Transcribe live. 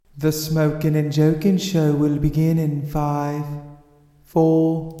The Smoking and Joking Show will begin in 5,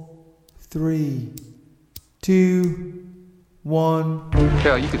 4, 3, 2, 1.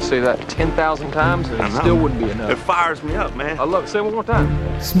 Hell, you could say that 10,000 times and it still wouldn't be enough. It fires me up, man. I love it. Say it one more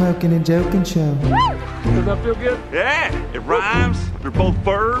time. Smoking and Joking Show. Does that feel good? Yeah, it rhymes. They're both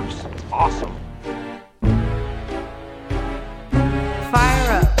verbs. Awesome.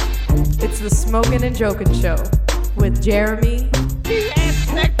 Fire up. It's the Smoking and Joking Show with Jeremy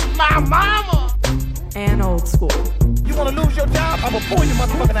My mama! and Old School. You wanna lose your job? I'm gonna pull your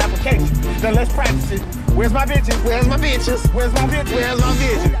motherfucking application. Then let's practice it. Where's my bitches? Where's my bitches? Where's my bitches? Where's my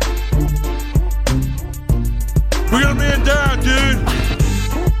bitches? We got a man down, dude.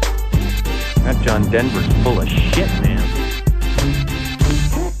 That John Denver's full of shit, man.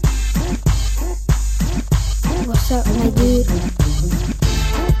 What's up, my dude?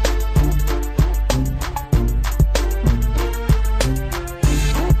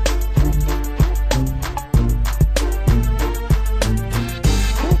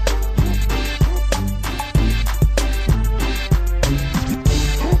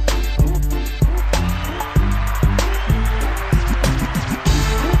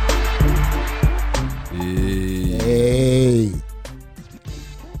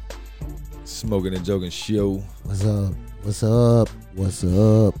 Smoking and Joking Show. What's up? What's up? What's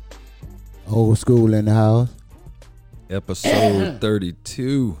up? Old School in the house. Episode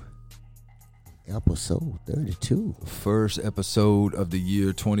 32. Episode 32. First episode of the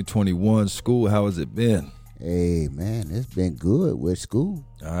year 2021. School, how has it been? Hey man, it's been good with school.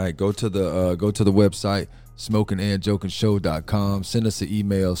 All right, go to the website, smokingandjokingshow.com. Send us an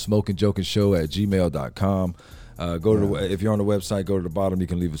email, smokingjokingshow@gmail.com. If you're on the website, go to the bottom. You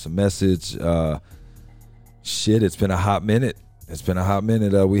can leave us a message. It's been a hot minute.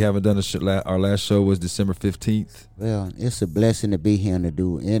 We haven't done our last show was December 15th. Well, it's a blessing to be here and to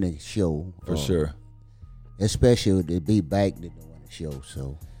do any show. For sure. Especially to be back to doing a show.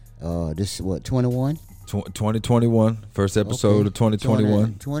 So, this is what, 21? 2021, first episode of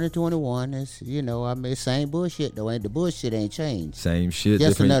 2021. 2021 is, same bullshit though. The bullshit ain't changed. Same shit.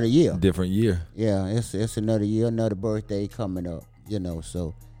 Just another year. Different year. Yeah, it's another year, another birthday coming up.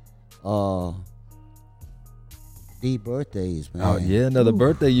 So, the birthdays, man. Oh yeah, another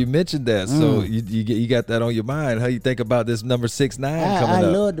birthday. You mentioned that, so you got that on your mind. How you think about this number 69 coming up? I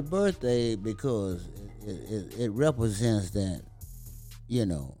love the birthday because it represents that, you're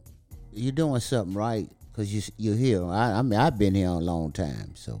doing something right. Because you're here. I mean, I've been here a long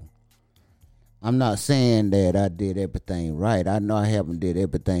time, so I'm not saying that I did everything right. I know I haven't did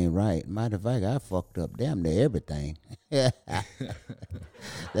everything right. Matter of fact, I fucked up damn near everything. That's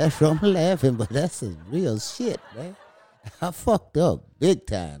why I'm laughing, but that's some real shit, man. I fucked up big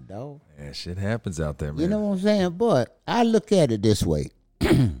time, dog. Yeah, shit happens out there, man. You know what I'm saying? But I look at it this way.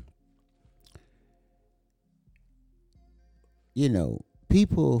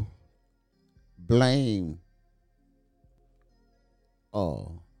 People blame a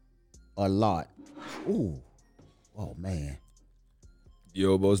lot. Ooh. Oh man.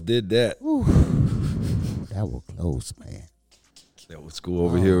 You almost did that. Ooh. That was close, man. That was school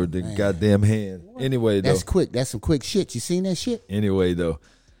over here with the goddamn hand. Anyway, though. That's quick. That's some quick shit. You seen that shit? Anyway, though.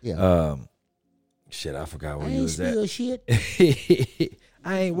 Yeah. Shit, I forgot where you was at. I ain't steal shit.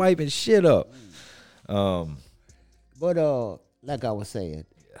 I ain't wiping shit up. But like I was saying,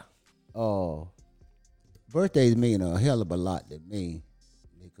 birthdays mean a hell of a lot to me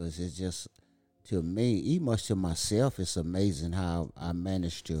because it's just, to me, even much to myself, it's amazing how I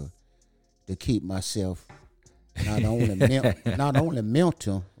managed to keep myself not only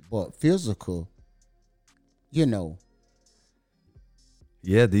mental but physical. Yeah,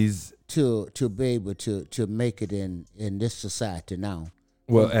 these to be able to make it in this society now.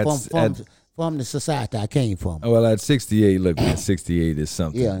 Well, from the society I came from. Well, at 68, look, man, 68 is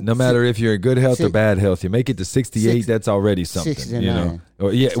something. Yeah, no matter if you're in good health or bad health, you make it to 68, that's already something. 69.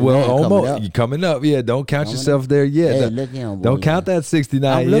 Or, yeah, well, almost. You're coming up. Yeah, don't count yourself there yet. Hey, look here, boy, don't count that 69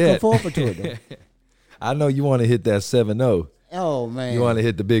 I'm yet. looking forward to it, though. I know you want to hit that 7-0. Oh, man. You want to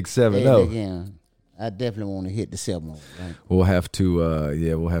hit the big 7-0. Hey, look here. I definitely want to hit the 7-0. Right? We'll have to,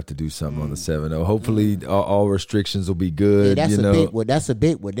 we'll have to do something on the 7-0. Hopefully, all restrictions will be good. Yeah, that's a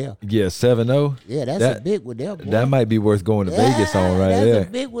big one there. Yeah, 7-0. Yeah, that's a big one there, boy. That might be worth going to Vegas on right there. That's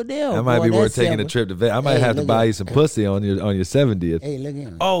a big one there. That might boy, be worth taking a trip to Vegas. I might have to buy you some pussy on your 70th. Hey, look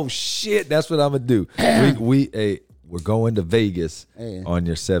here. Oh shit, that's what I'm gonna do. We're going to Vegas on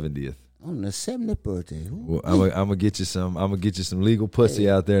your 70th. On the 70th birthday. Well, I'm gonna get you some. I'm gonna get you some legal pussy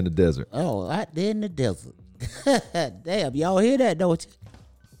out there in the desert. Oh, out there in the desert. Damn, y'all hear that, don't you?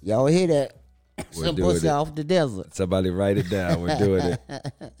 Y'all hear that? Some pussy off the desert. Somebody write it down. We're doing it.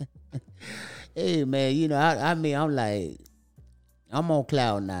 Hey man, you know, I mean, I'm like, I'm on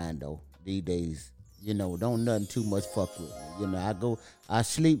cloud 9 though these days. You know, don't nothing too much fuck with me. You know, I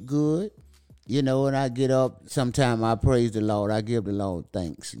sleep good. You know, and I get up. Sometime I praise the Lord. I give the Lord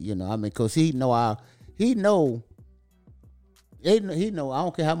thanks. You know, I mean, cause He know. I don't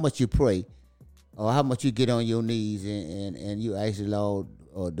care how much you pray or how much you get on your knees and you ask the Lord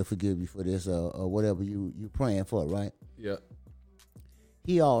to forgive you for this or whatever you praying for, right? Yeah.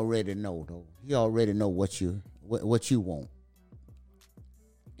 He already know though. He already know what you want.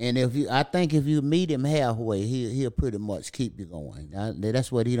 And I think if you meet him halfway, he'll pretty much keep you going.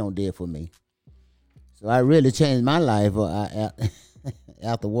 That's what he don't did for me. So I really changed my life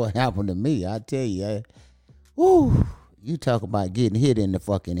after what happened to me. I tell you, you talk about getting hit in the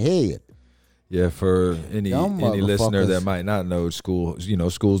fucking head. Yeah, for any listener that might not know, school's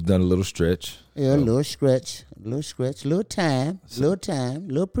done a little stretch. Yeah, a little stretch, little time,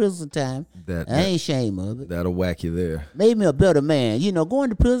 little prison time. I ain't ashamed of it. That'll whack you there. Made me a better man. You know, going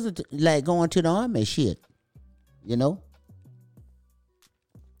to prison like going to the army shit. You know?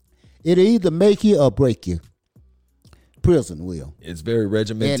 It'll either make you or break you. Prison will. It's very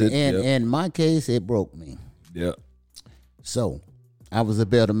regimented. And in my case, it broke me. Yep. So, I was a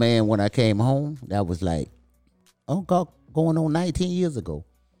better man when I came home. That was like, going on 19 years ago.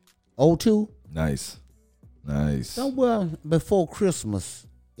 02? Nice. Somewhere before Christmas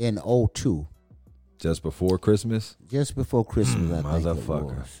in 02. Just before Christmas? Just before Christmas, I think it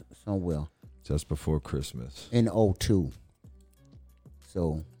was. Somewhere. Just before Christmas. In 02.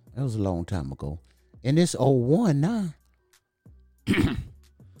 So, that was a long time ago. And it's 01 now.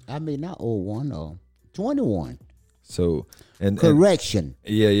 I mean, not 01, 21. So, and correction.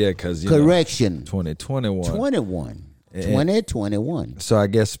 Yeah, because correction. 2021. 2021. So I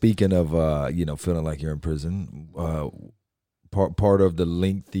guess speaking of feeling like you're in prison, part of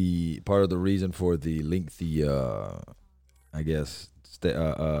the reason for the lengthy I guess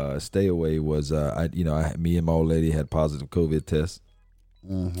stay away was me and my old lady had positive COVID tests.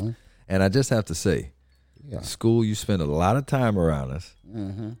 Mm-hmm. And I just have to say, school, you spend a lot of time around us.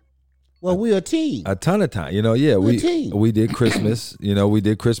 Mm-hmm. Well, we're a team. A ton of time. We did Christmas. We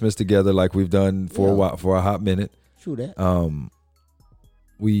did Christmas together like we've done for a while, for a hot minute. True that.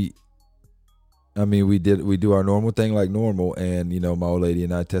 We do our normal thing like normal, and my old lady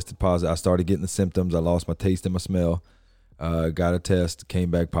and I tested positive. I started getting the symptoms. I lost my taste and my smell. Got a test,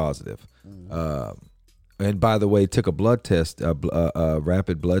 came back positive. Mm-hmm. And by the way, took a blood test, a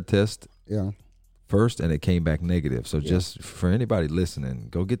rapid blood test. Yeah. First, and it came back negative. So just for anybody listening,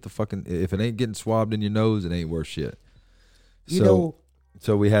 go get the fucking, if it ain't getting swabbed in your nose, it ain't worth shit. So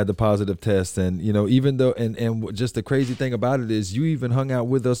we had the positive test, and even though, and just the crazy thing about it is, you even hung out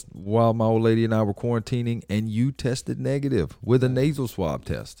with us while my old lady and I were quarantining, and you tested negative with a nasal swab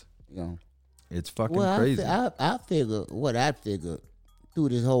test. Yeah, it's fucking crazy. I figured through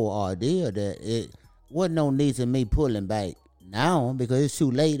this whole ordeal that it wasn't no need to me pulling back now, because it's too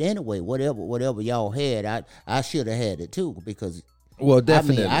late anyway. Whatever y'all had, I should have had it too, because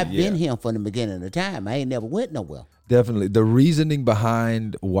definitely I've been here from the beginning of the time. I ain't never went nowhere. Definitely. The reasoning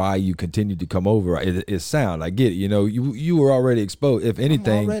behind why you continued to come over is sound. I get it. You were already exposed. If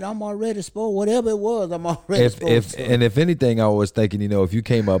anything, I'm already exposed. Whatever it was, I'm already exposed. If anything, I was thinking, if you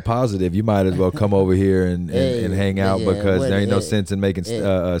came up positive, you might as well come over here and hang out, because there ain't no sense in making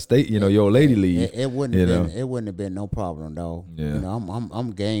your old lady leave. It wouldn't have been no problem though. Yeah.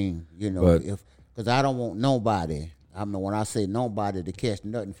 I'm game. Because I don't want nobody. I mean, when I say nobody to catch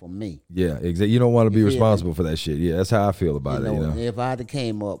nothing from me. Yeah, exactly. You don't want to be responsible for that shit. Yeah, that's how I feel about it. If I'd have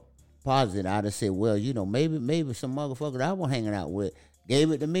came up positive, I'd have said, well, maybe some motherfucker I was hanging out with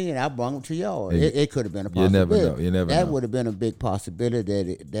gave it to me and I brought it to y'all. It could have been a possibility. You never know. That would have been a big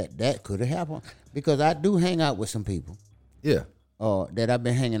possibility that could have happened, because I do hang out with some people. Yeah. That I've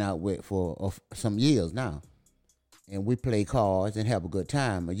been hanging out with for some years now, and we play cards and have a good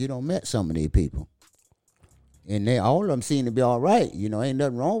time. But you don't met some of these people. And all of them seem to be all right. Ain't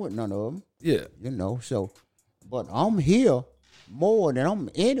nothing wrong with none of them. Yeah. But I'm here more than I'm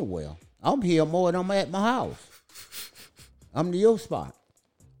anywhere. I'm here more than I'm at my house. I'm the your spot.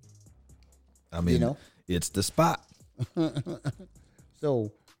 I mean, it's the spot.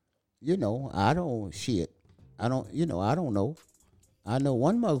 So, I don't know. I know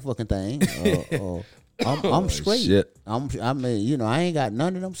one motherfucking thing. I'm straight. Shit. I ain't got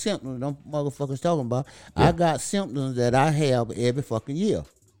none of them symptoms them motherfuckers talking about. Yeah. I got symptoms that I have every fucking year.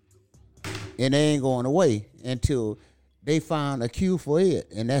 And they ain't going away until they find a cure for it.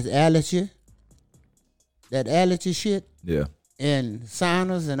 And that's allergy. That allergy shit. Yeah. And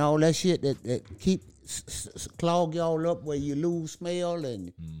sinus and all that shit that keep clog y'all up where you lose smell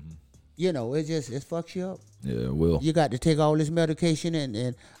and You know, it fucks you up. Yeah, it will. You got to take all this medication,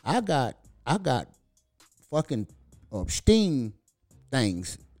 and I got fucking steam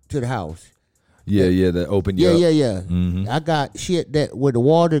things to the house. Yeah, that open you up. Yeah. Mm-hmm. I got shit that where the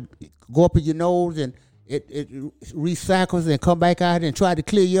water go up in your nose and it recycles and come back out and try to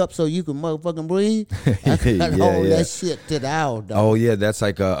clear you up so you can motherfucking breathe. I got all that shit to the house, dog. Oh yeah, that's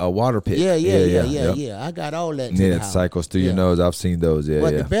like a water pit. Yeah. I got all that. Yeah, it cycles through your nose. I've seen those. Yeah,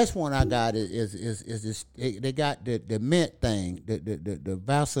 but the best one I got is this. They got the mint thing, the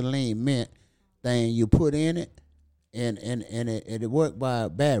Vaseline mint thing. You put in it, and it worked by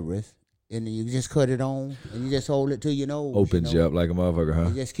batteries. And you just cut it on, and you just hold it to your nose. Opens you up like a motherfucker, huh?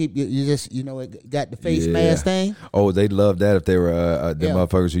 You just keep it got the face mask thing. Oh, they'd love that if they were the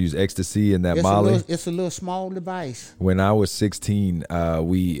motherfuckers who use ecstasy and that Molly. It's a little small device. When I was 16,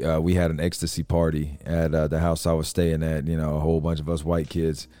 we had an ecstasy party at the house I was staying at. You know, a whole bunch of us white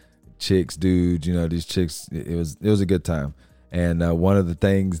kids, chicks, dudes. You know, these chicks. It was a good time. And one of the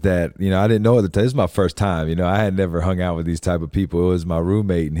things that, you know, I didn't know at the time, this is my first time, you know, I had never hung out with these type of people. It was my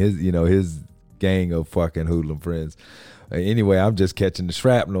roommate and his gang of fucking hoodlum friends. Anyway, I'm just catching the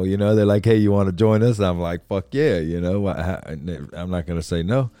shrapnel, you know, they're like, hey, you want to join us? I'm like, fuck yeah, you know, I'm not going to say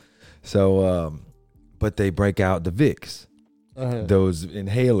no. So, but they break out the Vicks. Those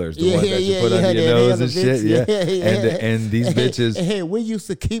inhalers, the ones that you put under your nose and shit, and these bitches. Hey, we used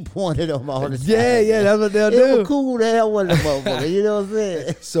to keep one of them all the time. Yeah, that's what they'll do. It was cool to have one of them motherfuckers. You know what I'm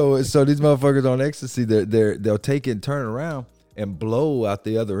saying? So these motherfuckers on ecstasy, they'll take it and turn around and blow out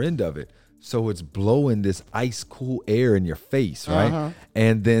the other end of it. So it's blowing this ice cool air in your face, right?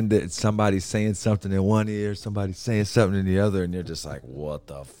 And then somebody's saying something in one ear, somebody's saying something in the other, and you're just like, what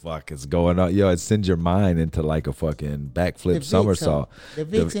the fuck is going on? Yo, it sends your mind into like a fucking backflip somersault. The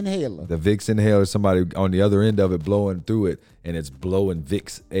Vicks inhaler. The Vicks inhaler, somebody on the other end of it blowing through it, and it's blowing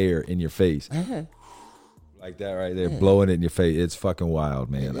Vicks air in your face. Like that right there, blowing it in your face. It's fucking wild,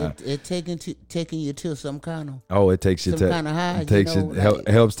 man. It taking you to some kind of. Oh, it takes you some kind of high. It takes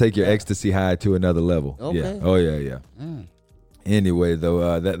helps take your ecstasy high to another level. Okay. Yeah. Oh yeah. Anyway,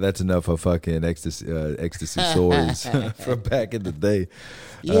 though, that's enough of fucking ecstasy stories from back in the day.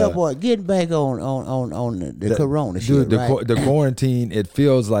 Yeah, boy, getting back on the corona shit, dude, right? The quarantine, it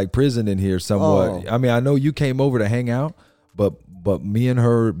feels like prison in here somewhat. Oh. I mean, I know you came over to hang out, but me and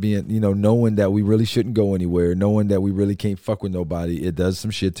her being, you know, knowing that we really shouldn't go anywhere, knowing that we really can't fuck with nobody, it does some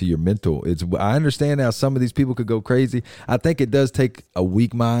shit to your mental. I understand how some of these people could go crazy. I think it does take a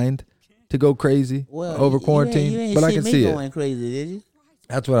weak mind to go crazy over quarantine, you ain't but I can see it. Going crazy, did you?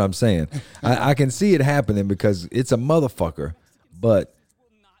 That's what I'm saying. I can see it happening because it's a motherfucker, but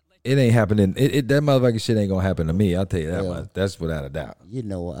it ain't happening. That motherfucking shit ain't gonna happen to me. I'll tell you that much. That's without a doubt. You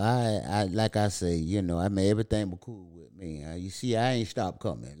know, I like I say, you know, I mean everything but cool with me. You see, I ain't stopped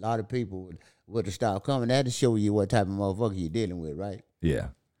coming. A lot of people would have stopped coming. That'll show you what type of motherfucker you're dealing with, right? Yeah.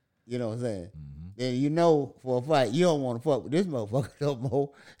 You know what I'm saying? Then you know for a fact you don't want to fuck with this motherfucker no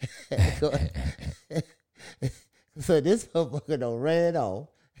more. So this motherfucker done ran off.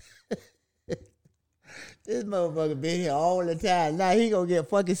 This motherfucker been here all the time. Now he gonna get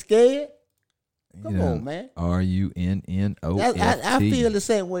fucking scared? Come on, man. RUNNOFT. I feel the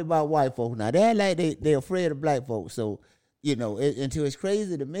same way about white folks now. They act like they're afraid of black folks. So, you know, until it's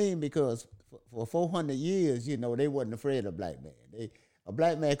crazy to me because for 400 years, you know, they wasn't afraid of black man. A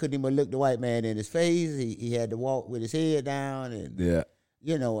black man couldn't even look the white man in his face. He had to walk with his head down. And, yeah.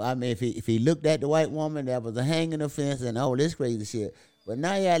 You know, I mean, if he looked at the white woman, that was a hanging offense and all this crazy shit. But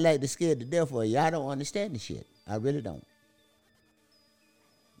now y'all like to scared to death for you. I don't understand the shit. I really don't.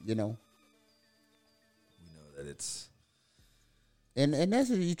 You know? We know that it's... And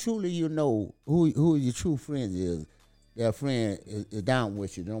that's if you truly, you know, who your true friends is. Their friend is down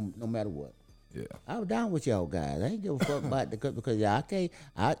with you no matter what. Yeah. I was down with y'all guys. I ain't give a fuck about because y'all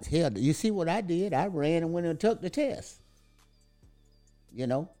hell, you see what I did? I ran and went and took the test. You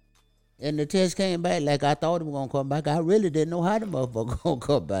know? And the test came back like I thought it was gonna come back. I really didn't know how the motherfucker gonna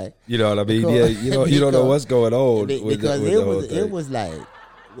come back. You know what I mean? Because, yeah, you don't know what's going on. Because it was like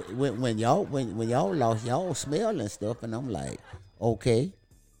when y'all lost y'all smell and stuff, and I'm like, okay.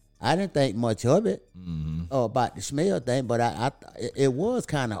 I didn't think much of it about the smell thing, but it was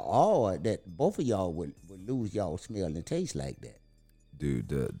kind of odd that both of y'all would lose y'all smell and taste like that.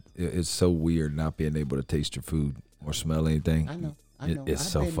 Dude, it's so weird not being able to taste your food or smell anything. I know. It's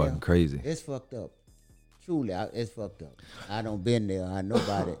so fucking crazy. It's fucked up. Truly, it's fucked up. I don't been there. I know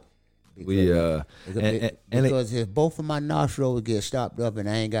about it. Because if both of my nostrils get stopped up and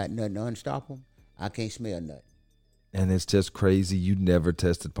I ain't got nothing to unstop them, I can't smell nothing. And it's just crazy. You never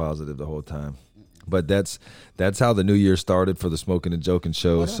tested positive the whole time. But that's how the new year started for the Smoking and Joking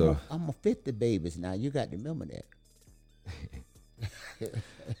show. Well, So I'm a 50 babies now. You got to remember that.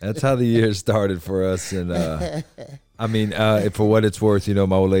 that's how the year started for us. And I mean, for what it's worth, you know,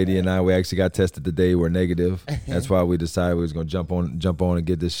 my old lady and I, we actually got tested today. We're negative. That's why we decided we was gonna jump on and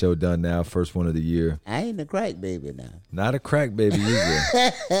get this show done now. First one of the year. I ain't a crack baby now. Not a crack baby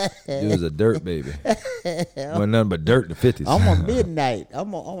either. You was a dirt baby. Wasn't nothing but dirt in the 50s. I'm a midnight.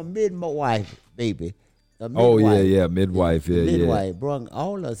 I'm a midwife baby. A Oh midwife. yeah, midwife. Yeah, Midwife brung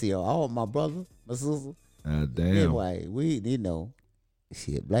all us here, all my brothers, my sister. yeah. Damn. Midwife. We, you know,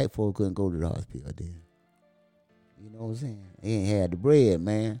 shit, black folk couldn't go to the hospital then. You know what I'm saying? They ain't had the bread,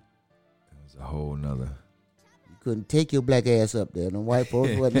 man. It's a whole nother. You couldn't take your black ass up there. The white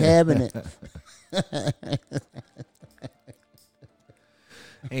folks wasn't having it.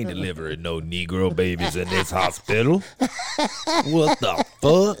 Ain't delivering no Negro babies in this hospital. What the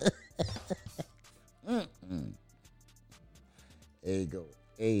fuck? There you go.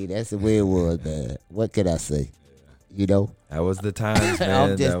 Hey, that's the way it was, man. What can I say? You know? That was the times,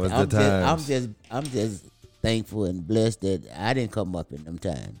 man. That was the times. I'm just thankful and blessed that I didn't come up in them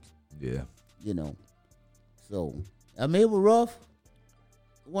times. Yeah. You know. So, I mean, it was rough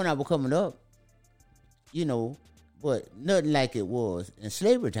when I was coming up, you know, but nothing like it was in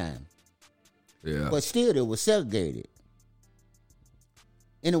slavery time. Yeah. But still, it was segregated.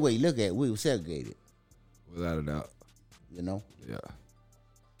 In a way, you look at it, we were segregated, Without a doubt. you know. Yeah.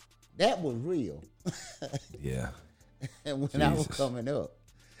 That was real. Yeah. And when I was Jesus. coming up,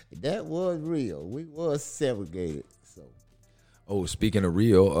 that was real. We was segregated. So, Oh, speaking of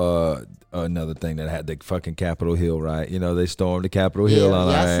real, another thing that had the fucking Capitol Hill, right? You know, they stormed the Capitol Hill on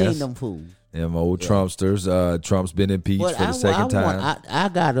our I ass. seen them fools. Them old Trumpsters. Trump's been impeached for the second time.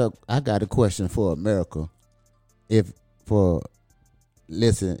 I got a question for America.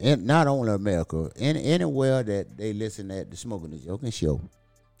 Listen, and not only America, anywhere that they listen at the Smoking and Joking show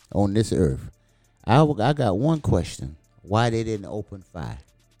on this earth, I got one question: why they didn't open fire?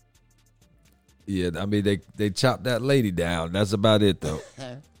 Yeah, I mean they chopped that lady down. That's about it, though.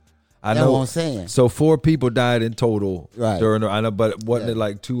 I That's know. what I'm saying. So 4 people died in total Right. during. I know, but wasn't it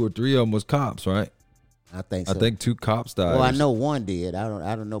like 2 or 3 of them was cops, right? I think so. I think 2 cops died. Well, I know one did. I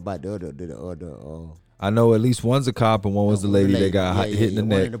don't know about the other. I know at least one's a cop and one was the lady that got hit in the one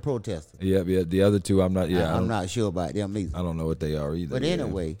neck. of the protesters. Yeah. The other 2, I'm not. Yeah, I'm not sure about them either. I don't know what they are either. But yeah.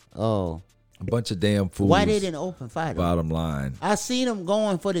 anyway, A bunch of damn fools. why they didn't open fire? Bottom line. I seen them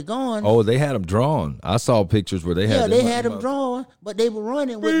going for the gun. Oh, they had them drawn. I saw pictures where they had. they had them drawn, but they were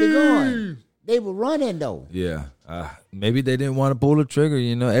running with the gun. They were running though. Yeah, maybe they didn't want to pull the trigger.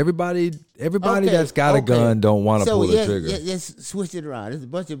 You know, everybody Okay, that's got a gun don't want to pull the trigger. So let's switch it around. There's a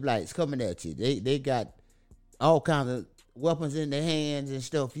bunch of blacks coming at you. They got all kinds of weapons in their hands and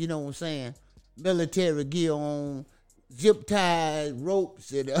stuff. You know what I'm saying? Military gear on, zip ties,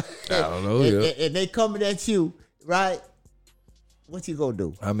 ropes, and I don't know. and they coming at you, right? What you gonna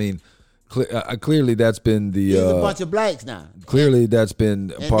do? I mean, clearly that's been the. There's a bunch of blacks now. Clearly that's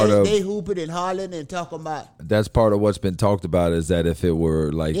been And part of. they hooping and hollering and talking about. That's part of what's been talked about is that if it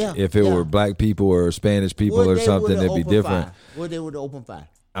were like were black people or Spanish people Would or they something, would've it'd be opened different. fire? Would they would have opened fire?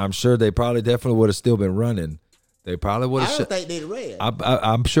 I'm sure they probably definitely would have still been running. They probably would I have. don't think they'd ran.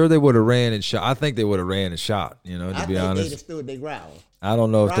 I'm sure they would have ran and shot. I think they would have ran and shot. You know, to I be think honest, they'd have stood their ground. I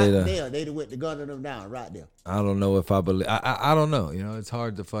don't know if Right they'd. there, they'd have went to gunning them down right there. I don't know if I believe. I don't know. You know, it's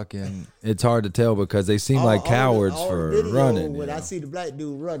hard to tell because they seem like cowards all for the video, running. When you I know? see the black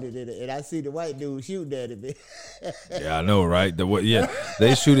dude running and I see the white dude shooting at him, Yeah, I know, right?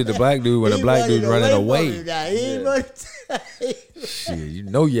 They shoot at the black dude when the black dude running away. From him now. He ain't running. Shit, you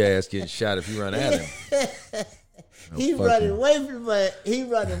know your ass getting shot if you run at him. He running away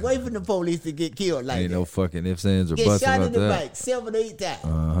from the police to get killed like Ain't that. no fucking ifs, ands, or Get buts shot about in the that. back 7-8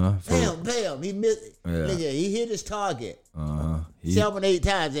 times. Bam, bam. He missed. Yeah. Look at, he hit his target He- 7-8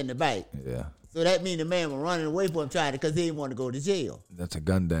 times in the back. Yeah, So that means the man was running away from him trying to, because he didn't want to go to jail. that's a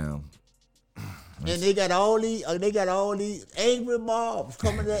gun down. And they got all these angry mobs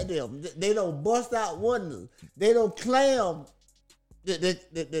coming at them. They don't bust out windows. They don't clam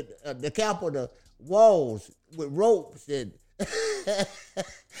the Capitol walls with ropes and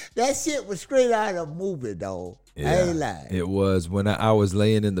that shit was straight out of a movie, dog. I ain't lying. It was when I was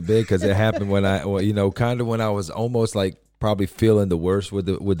laying in the bed because it happened when kind of when I was almost like probably feeling the worst with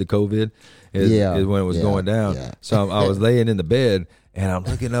the COVID is when it was going down. Yeah. So I was laying in the bed and I'm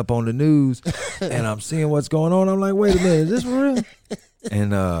looking up on the news and I'm seeing what's going on. I'm like, wait a minute, is this for real?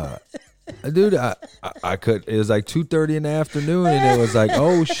 And dude, I could. It was like 2:30 in the afternoon, and it was like,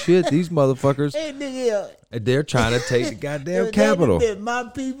 oh shit, these motherfuckers. Hey, nigga, They're trying to take the goddamn Capitol. My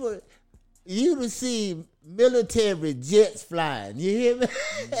people, You would see military jets flying. You hear me?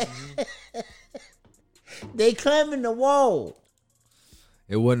 They climbing the wall.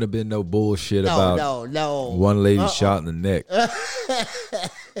 It wouldn't have been no bullshit about no. one lady shot in the neck.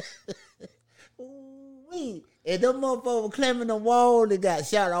 And them motherfuckers were climbing the wall, they got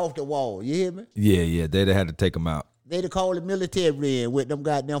shot off the wall. You hear me? Yeah, they'd have had to take them out. They'd have called the military in with them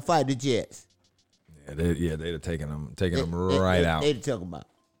goddamn fighter jets. They'd have taken them right out. They'd have took them out.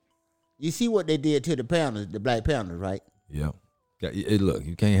 You see what they did to the Panthers, the Black Panthers, right? Yeah. Look,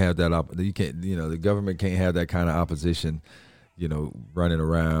 you can't have that. You can't. The government can't have that kind of opposition. Running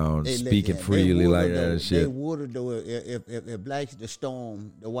around, speaking freely like that and shit. They would have though if blacks to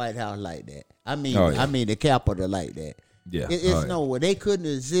storm the White House like that. I mean the Capitol like that. Yeah, it's no way they couldn't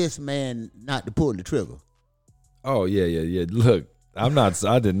exist, man, not to pull the trigger. Oh yeah. Look, I'm not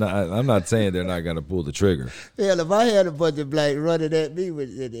saying they're not gonna pull the trigger. Hell, if I had a bunch of blacks running at me with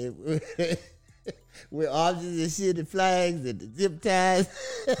arms and shit and flags and the zip ties,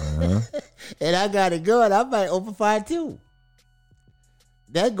 and I got a gun, I might open fire too.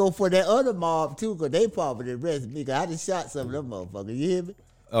 That go for that other mob too, because they probably arrested me, because I just shot some of them motherfuckers. You hear me?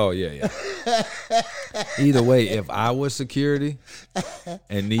 Oh, yeah. Either way, if I was security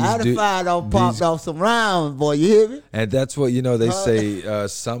and these I'd have popped off some rounds, boy. You hear me? And that's what, they say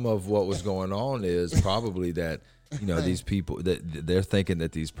some of what was going on is probably that, these people, that they're thinking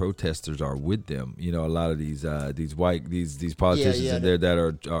that these protesters are with them. A lot of these politicians in there that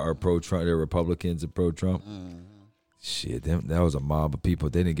are pro-Trump, they're Republicans and pro-Trump. Shit, that was a mob of people.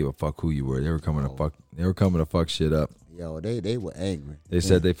 They didn't give a fuck who you were. They were coming to fuck. They were coming to fuck shit up. Yo, they were angry. They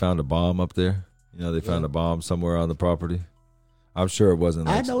said they found a bomb up there. They found a bomb somewhere on the property. I'm sure it wasn't.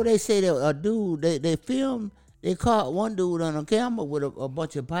 I know they say that a dude they filmed. They caught one dude on a camera with a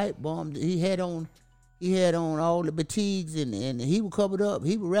bunch of pipe bombs. He had on all the fatigues and he was covered up.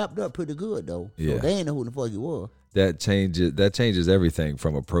 He was wrapped up pretty good though. So they ain't know who the fuck he was. That changes everything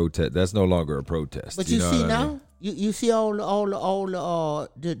from a protest. That's no longer a protest. But you see now. I mean? You see all they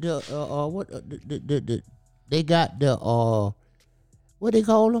got the what they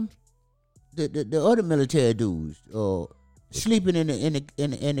call them, the other military dudes sleeping in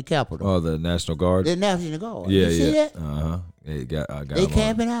the Capitol. Oh, the National Guard. The National Guard. Yeah, you see that? They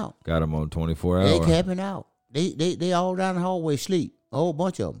camping out. Got them on 24 hours. They camping out. They all down the hallway sleep. A whole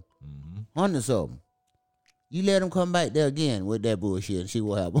bunch of them, hundreds of them. You let them come back there again with that bullshit and see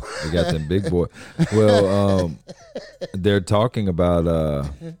what happens. They got them big boy. Well, they're talking about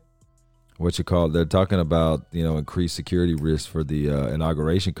they're talking about increased security risks for the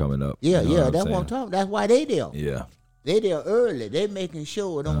inauguration coming up. Yeah, that's what I'm talking. That's why they there. Yeah, they there early. They making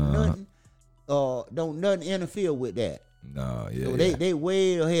sure don't nothing interfere with that. No, yeah. So they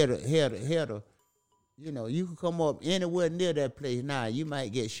way ahead of. You can come up anywhere near that place now. You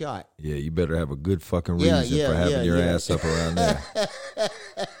might get shot. Yeah, you better have a good fucking reason for having your ass up around there.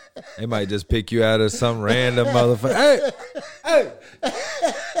 They might just pick you out of some random motherfucker. Hey,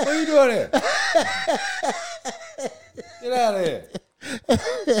 what are you doing here? Get out of here.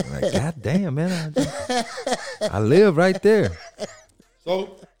 I'm like, God damn, man. I live right there.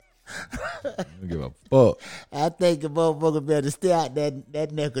 So, I don't give a fuck. I think the motherfucker better stay out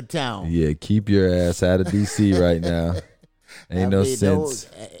that neck of town. Yeah, keep your ass out of D.C. right now. Ain't no sense.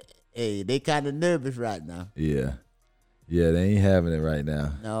 They kind of nervous right now. Yeah, they ain't having it right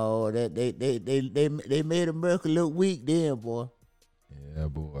now. No, they made America look weak then, boy. Yeah,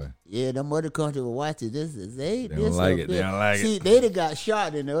 boy. Yeah, them other countries will watch it. They don't like it. They don't like it. See, they'd have got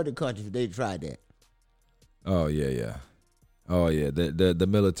shot in the other countries if they tried that. Oh yeah. Oh yeah, the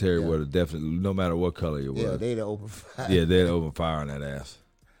military would have definitely, no matter what color you were. Yeah, they'd have opened fire. Yeah, they'd open fire on that ass.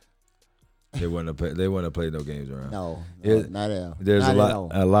 They wouldn't have played no games around. No, not at all. There's a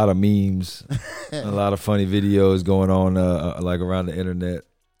lot of memes, a lot of funny videos going on like around the internet.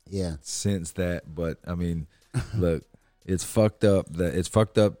 Yeah, since that, but I mean, look, it's fucked up that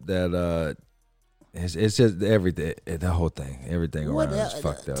it's just everything, the whole thing, everything around is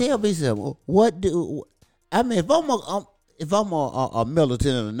fucked up. Tell me something. I mean, if I'm a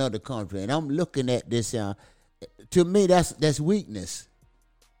militant in another country and I'm looking at this, to me that's weakness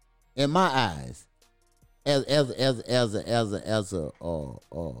in my eyes. As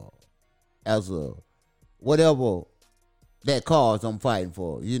a whatever that cause I'm fighting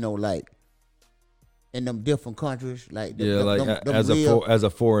for, like in them different countries, like as a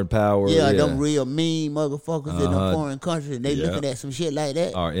foreign power. Yeah, them real mean motherfuckers in them foreign countries, and they looking at some shit like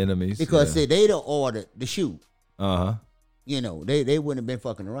that. Our enemies, because see, they don't order the shoot. They wouldn't have been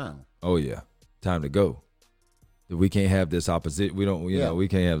fucking around. Oh yeah, time to go. We can't have this opposite. We don't. You Yeah. know, we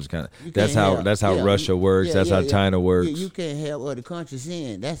can't have this kind You of. That's can't how. have- That's how yeah, Russia works. yeah, That's yeah, how yeah. China works. You can't have other countries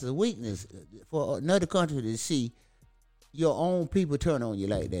in. That's a weakness for another country to see your own people turn on you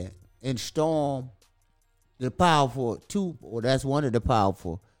like that and storm the powerful two. Or that's one of the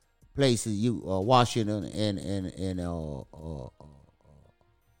powerful places. Washington and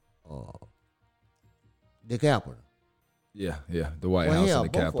the Capitol. Yeah, the White Well, House yeah, and the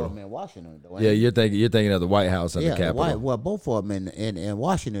both Capitol. of them in Washington, though. Yeah, you're thinking of the White House and yeah, the Capitol. well, both of them in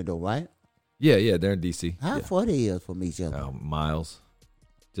Washington, though, right? Yeah, they're in D.C. How yeah. far they is from each other? Miles,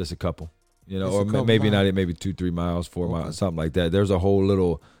 just a couple. You know, Just a or couple maybe miles. not. Maybe 2-3 miles, 4 miles, something like that. There's a whole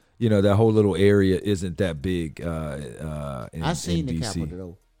little. You know, that whole little area isn't that big. I seen in the D.C. Capitol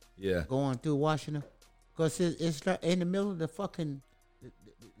though. Yeah, Going through Washington, because it's like in the middle of the fucking.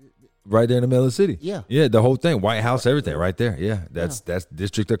 right there in the middle of the city. Yeah. The whole thing, White House, everything, right there. Yeah, that's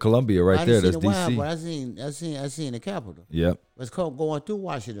District of Columbia right I there. didn't That's see the D.C. White House, but I seen the Capitol. Yep. It's called going through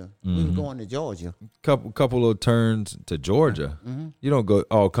Washington. We Mm-hmm. was going to Georgia. Couple of turns to Georgia. You don't go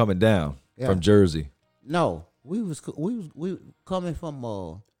coming down Yeah. from Jersey. No, we coming from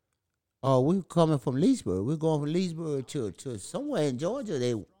we were coming from Leesburg. We were going from Leesburg to somewhere in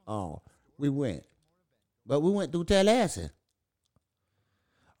Georgia. We went, but we went through Tallahassee.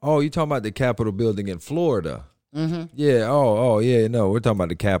 Oh, you talking about the Capitol building in Florida? Mm-hmm. Yeah. Oh, yeah. No, we're talking about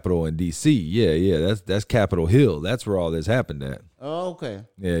the Capitol in D.C. Yeah. That's Capitol Hill. That's where all this happened at. Oh, okay.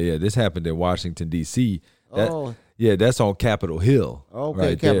 Yeah. This happened in Washington D.C. Oh. Yeah, that's on Capitol Hill. Okay,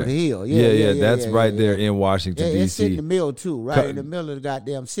 right Capitol there. Hill. Yeah. That's right there yeah. in Washington Yeah, it's in D.C. the middle too, right in the middle of the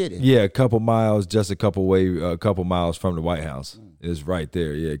goddamn city. Yeah, a couple miles from the White House is right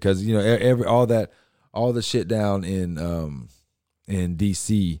there. Yeah, because you know all the shit down in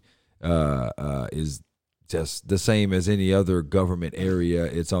D.C. Is just the same as any other government area.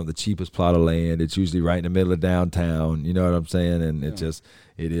 It's on the cheapest plot of land. It's usually right in the middle of downtown. You know what I'm saying? And it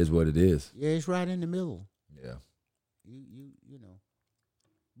is what it is. Yeah, it's right in the middle. Yeah. You know.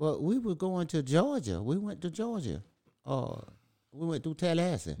 But we were going to Georgia. We went to Georgia. We went through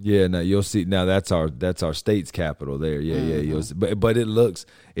Tallahassee. Yeah, now you'll see. Now that's our state's capital there. Yeah. You'll see. But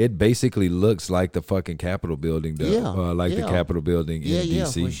it basically looks like the fucking Capitol building, though. The Capitol building in DC. Yeah,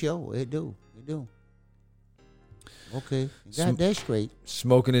 for sure. It do. Okay, got that straight.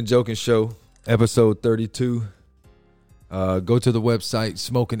 Smoking and Joking Show, episode 32. Go to the website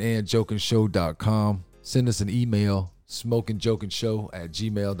smokingandjokingshow.com. Send us an email,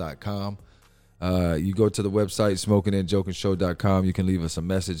 smokingjokingshow@gmail.com. You go to the website smokingandjokingshow.com. You can leave us a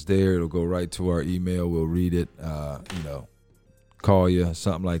message there. It'll go right to our email. We'll read it. Call you,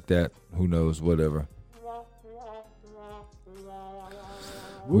 something like that. Who knows? Whatever.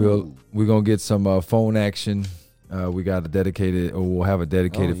 We're gonna get some phone action. We got we'll have a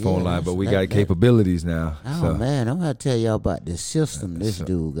dedicated phone line, but we got capabilities now. Oh man, I'm gonna tell y'all about the system this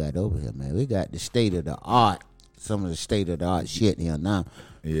dude got over here, man. We got the state of the art, some of the state of the art shit here now.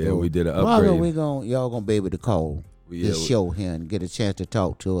 Yeah, So we did an probably upgrade. y'all gonna be able to call this show here and get a chance to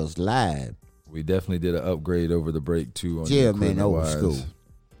talk to us live. We definitely did an upgrade over the break too. On Yeah, the man, equipment old wise. school.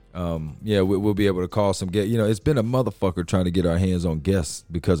 We'll be able to call some guests. You know, it's been a motherfucker trying to get our hands on guests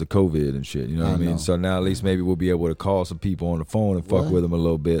because of COVID and shit. You know what I mean? know. So now at least maybe we'll be able to call some people on the phone and fuck with them a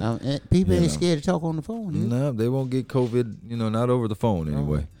little bit. And people ain't scared to talk on the phone. Yeah? No, they won't get COVID. You know, not over the phone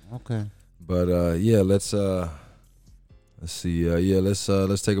anyway. Okay. But let's see.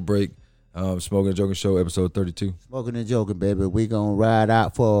 Let's take a break. Smoking and Joking Show, episode 32. Smoking and joking, baby. We gonna ride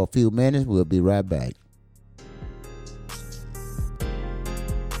out for a few minutes. We'll be right back.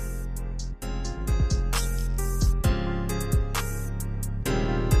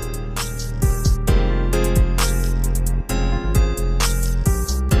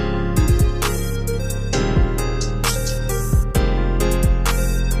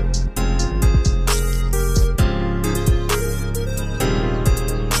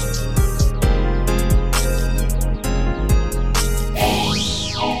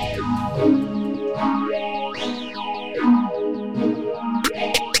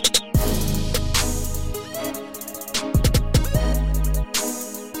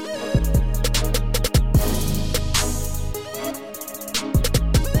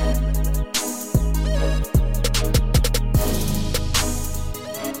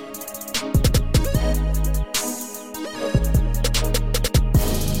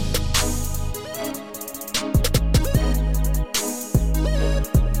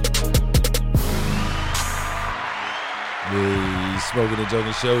 Smoking and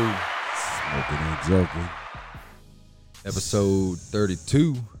Joking Show, Smoking and joking. episode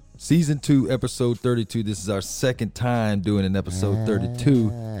 32. Season 2, episode 32. This is our second time doing an episode 32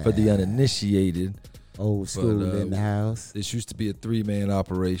 for the uninitiated. Old school in the house. This used to be a 3-man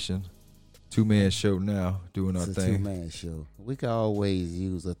operation. 2-man show now, doing our It's a thing. 2-man show. We can always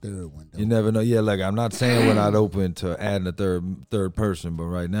use a third one, though. You never know. Yeah, like I'm not saying we're not open to adding a third person, but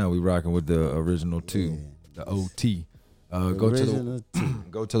right now we rocking with the original 2, the OT. Go to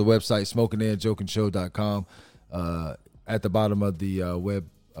the website smokingandjokingshow.com. At the bottom of the web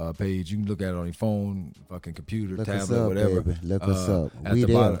page, you can look at it on your phone, fucking computer, Look us tablet, up, whatever. baby. Look us up. At We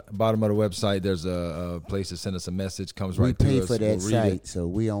the there. bottom of the website, there's a place to send us a message. Comes We right to pay us. for that We'll read site, it. so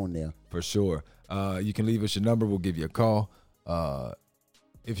we on there. For sure. You can leave us your number. We'll give you a call.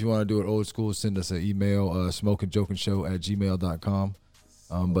 If you want to do it old school, send us an email, smokeandjokingshow@gmail.com.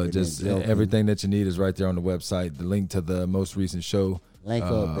 But just everything that you need is right there on the website. The link to the most recent show. Link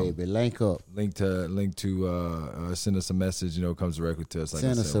up, baby. Link up. Link to send us a message. You know, it comes directly to us. Like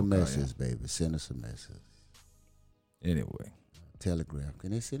Send I us said, a we'll call message, baby. Send us a message. you. Anyway, Telegram.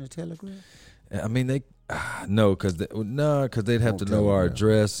 Can they send a telegram? I mean they because they'd have to know our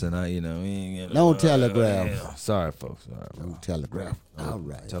address and No telegraph. Sorry, folks. Sorry, bro. No telegraph. All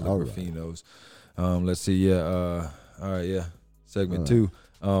right. Telegraphinos. Let's see. Yeah. All right. Yeah. Segment 2.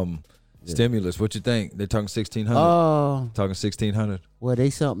 Stimulus. What you think? They're talking 1,600. Oh, Talking 1,600. well, they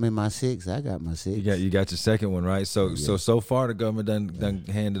something in my 6. I got my 6. You got your second one right. So far the government done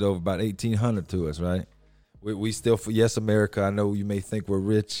handed over about 1,800 to us, right? We still, yes, America. I know you may think we're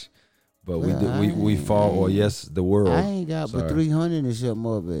rich, but we fall. Or yes, the world. I ain't got but 300 and something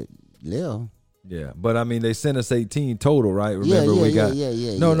of it left. Yeah, but I mean they sent us 18 total, right? Remember we got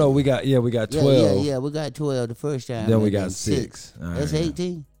No, we got 12. Yeah, we got 12 the first time. Then we and got 6. All That's right.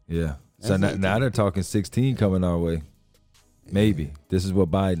 18. Yeah. So now they're talking 16 coming our way. Maybe. This is what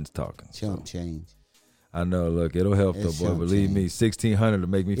Biden's talking. Chump change. I know. Look, it'll help It's though, boy. chump Believe me, change. 1,600 to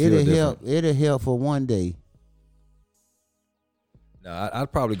make me feel different. It'll help for one day. No,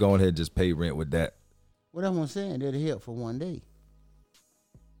 I'd probably go ahead and just pay rent with that. What I'm saying, it'll help for one day.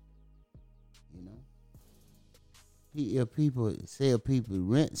 You know, if people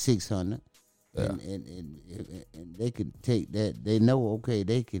rent 600, and they can take that, they know they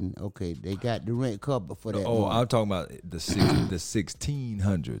got the rent covered for that. Oh, month. I'm talking about the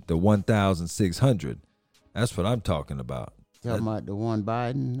 1,600, the 1,600. That's what I'm talking about. Talking about the one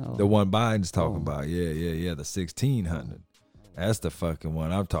Biden. Oh. The one Biden's talking about. Yeah. The 1,600. That's the fucking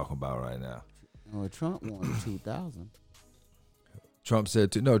one I'm talking about right now. Oh, Trump wanted 2,000. Trump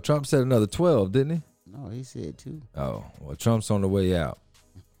said 2. No, Trump said another 12, didn't he? No, he said 2. Oh, well, Trump's on the way out.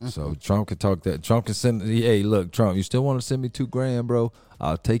 So Trump can talk that. Trump can send. Hey, look, Trump, you still want to send me $2,000, bro?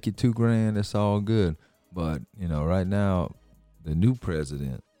 I'll take you $2,000. It's all good. But right now, the new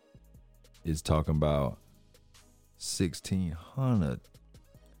president is talking about 1,600,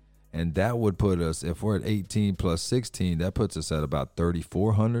 and that would put us, if we're at 18 plus 16, that puts us at about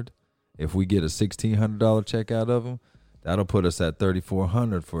 3,400. If we get a $1,600 check out of them, that'll put us at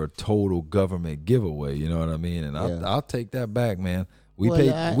 3,400 for a total government giveaway. You know what I mean? And I'll take that back, man. We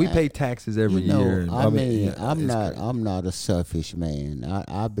pay taxes every year. And, I'm not a selfish man.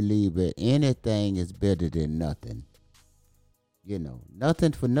 I believe that anything is better than nothing.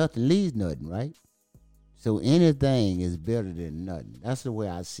 Nothing for nothing leaves nothing, right? So anything is better than nothing. That's the way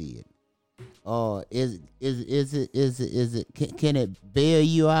I see it. Can it bail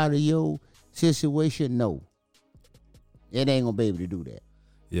you out of your situation? No. It ain't gonna be able to do that.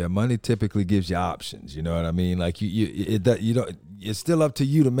 Yeah, money typically gives you options. You know what I mean? Like it's still up to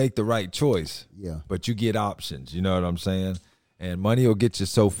you to make the right choice. Yeah. But you get options. You know what I'm saying? And money will get you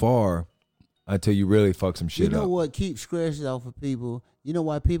so far until you really fuck some shit up. You know what keeps stress off of people? You know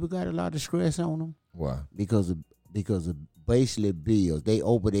why people got a lot of stress on them? Why? Because of basically bills. They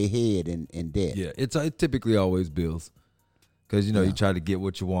over their head in debt. Yeah, it's typically always bills. Because, you try to get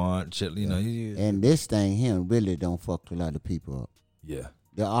what you want. Shit, And this thing here really don't fuck a lot of people up. Yeah.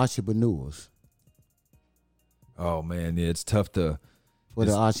 The entrepreneurs. Oh, man, yeah, it's tough to...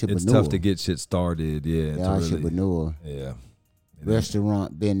 The entrepreneur. It's tough to get shit started, yeah. The entrepreneur. Yeah.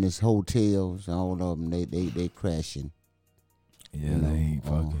 Restaurant business, hotels, all of them, they crashing. Yeah, they ain't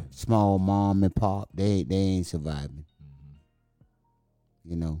fucking. Small mom and pop, they ain't surviving.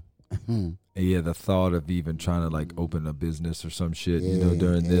 Yeah, the thought of even trying to open a business or some shit,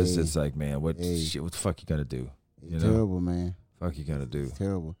 during this, it's like, man, what the fuck you gonna do? It's terrible, man. Fuck you gonna do? It's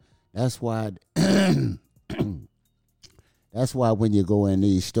terrible. That's why. That's why when you go in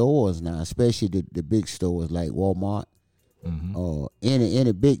these stores now, especially the big stores like Walmart, or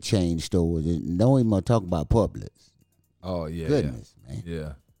any big chain stores, and don't even talk about Publix. Oh yeah, goodness, man.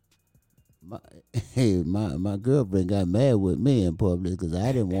 Yeah. My girlfriend got mad with me in Publix because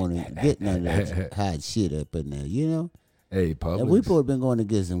I didn't want to get none of that hot shit up in there, Hey, And Publix. we both been going to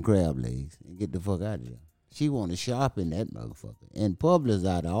get some crab legs and get the fuck out of there. She want to shop in that motherfucker. And Publix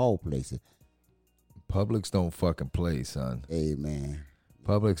out of all places. Publix don't fucking play, son. Hey, man.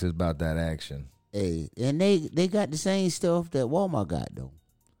 Publix is about that action. Hey, and they got the same stuff that Walmart got, though.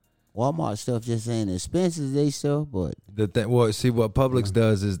 Walmart stuff just ain't expensive as they stuff, but Well, see, what Publix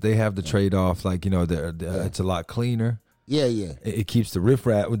does is they have the trade off. Like, you know, it's a lot cleaner. yeah. It keeps the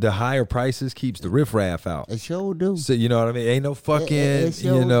riffraff. The higher prices keeps the riffraff out. It sure do. So you know what I mean? Ain't no fucking it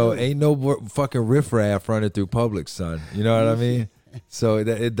sure you know, do. ain't no fucking riffraff running through Publix, son. You know what I mean? So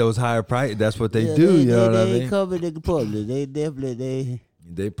those higher price, that's what they do. You know what I They mean? cover the public. They definitely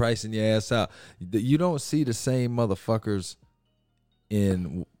They pricing your ass out. You don't see the same motherfuckers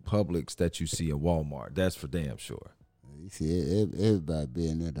in Publix that you see in Walmart. That's for damn sure. You see everybody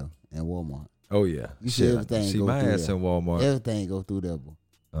being there though in Walmart. Oh yeah, You see everything See go my through ass there. in Walmart. Everything go through there, boy.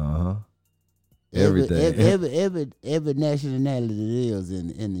 Everything. Every nationality that is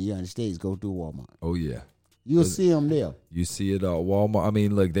in the United States go through Walmart. Oh yeah. You'll see them there. You see it all. Walmart. I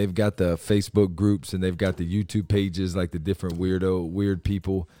mean, look, they've got the Facebook groups and they've got the YouTube pages, like the different weird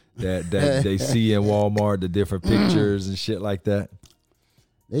people that they see in Walmart, the different pictures and shit like that.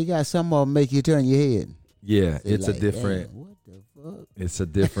 They got some of them make you turn your head. Yeah, They it's like, a different. "Damn, what the fuck?" It's a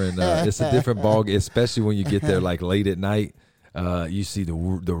different. It's a different ball, especially when you get there like late at night. You see the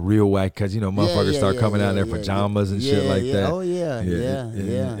real whack because you know motherfuckers start coming out in their pajamas and shit like that. Oh yeah.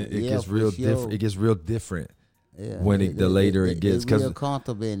 It gets for real sure. different. It gets real different Yeah, when the later it gets because because real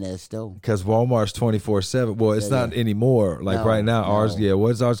comfortable in that store. Walmart's 24/7. Well, it's not anymore. Like No, right now, ours no.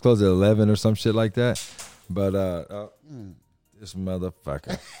 what's ours closed at 11 or some shit like that. But this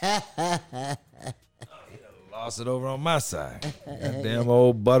motherfucker lost it over on my side. That damn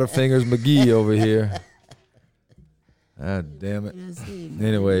old Butterfingers McGee over here. God damn it.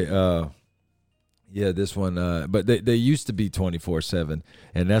 Anyway, yeah, this one, but they used to be 24/7,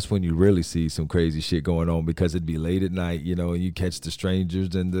 and that's when you really see some crazy shit going on because it'd be late at night, you know, and you catch the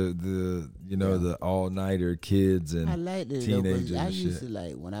strangers and the the all nighter kids and I liked it though, teenagers 'cause I and used shit. to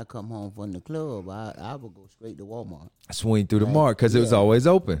like when I come home from the club, I would go straight to Walmart. Swing through the Right. mart because it was Yeah. always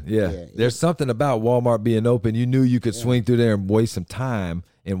open. Yeah. Yeah, There's something about Walmart being open. You knew you could swing through there and waste some time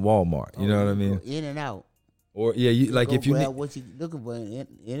in Walmart. You know what I mean? Go in and out. Or yeah, you like Go if you grab need, what you looking for in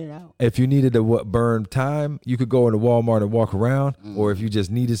and out. if you needed to burn time, you could go into Walmart and walk around. Mm. Or if you just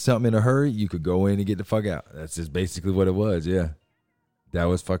needed something in a hurry, you could go in and get the fuck out. That's just basically what it was. Yeah, that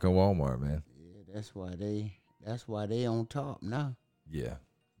was fucking Walmart, man. Yeah, that's why they on top now. Yeah,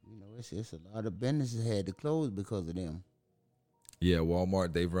 You know, it's a lot of businesses had to close because of them. yeah.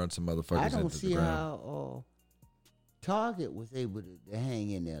 Walmart, they've run some motherfuckers I don't into see the ground. how Target was able to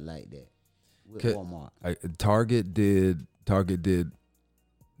hang in there like that with Could- Walmart. Target did.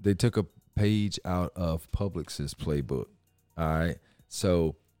 They took a page out of Publix's playbook. All right,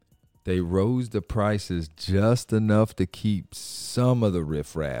 so they rose the prices just enough to keep some of the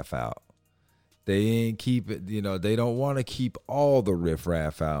riffraff out. They ain't keep it. You know, they don't want to keep all the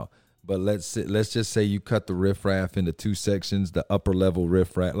riffraff out. But let's just say you cut the riffraff into two sections. The upper level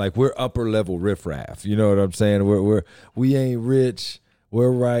riffraff, like we're upper level riffraff. You know what I'm saying? We ain't rich.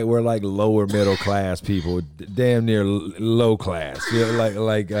 We're like lower middle class people, damn near low class, you know,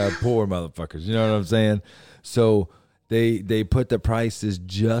 like poor motherfuckers. You know what I'm saying? So they put the prices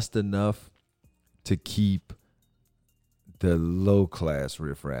just enough to keep the low class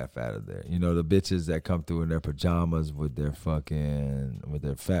riffraff out of there. You know, the bitches that come through in their pajamas with their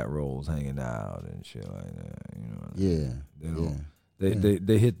fat rolls hanging out and shit like that. You know,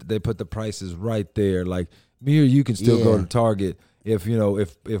 Yeah. they put the prices right there. Like me or you can still go Yeah. to Target. If you know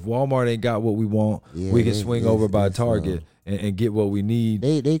if Walmart ain't got what we want, Yeah, we can it's- swing it's- over by it's, Target and get what we need.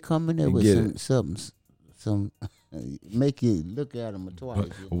 They come in there And with get some make you look at them twice.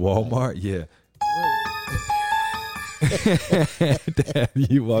 You know? Walmart, yeah.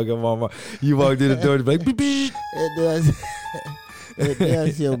 You walk in Walmart, you walk through the door, and be like beep beep. It does. It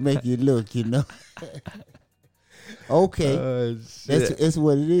does still make you look, you know. Okay, it's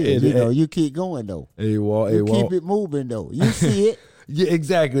what it is. You know, you keep going though. Hey, You keep it moving though. You see it. Yeah,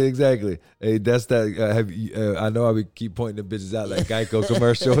 exactly. Hey, that's that. I know I would keep pointing the bitches out like Geico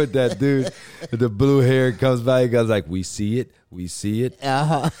commercial with that dude. The blue hair comes by. He goes like, "We see it.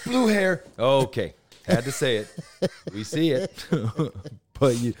 Blue hair. Okay, had to say it. We see it.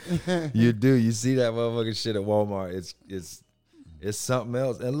 But you do. You see that motherfucking shit at Walmart. It's something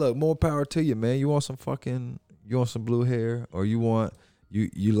else. And look, more power to you, man. You want some blue hair, or you want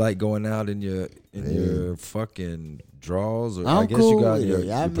You like going out in your fucking drawers, or I'm I guess cool you got with your, it.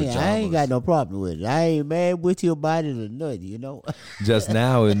 I your mean, I ain't got no problem with it. I ain't mad with you about it or nothing, you know. Just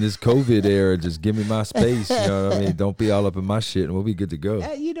now in this COVID era, just give me my space. You know what I mean? Don't be all up in my shit, and we'll be good to go.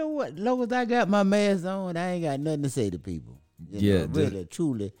 You know what? As long as I got my mask on, I ain't got nothing to say to people. You know, really,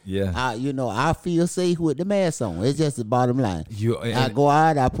 truly. Yeah. I feel safe with the mask on. It's just the bottom line. I and- go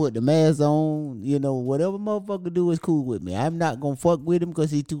out, I put the mask on. You know, whatever motherfucker do is cool with me. I'm not gonna fuck with him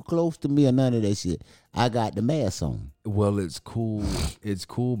because he's too close to me or none of that shit. I got the mask on. Well, it's cool. It's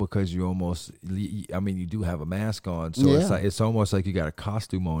cool because you almost. I mean, you do have a mask on, so it's almost like you got a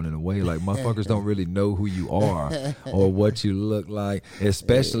costume on in a way. Like motherfuckers don't really know who you are or what you look like,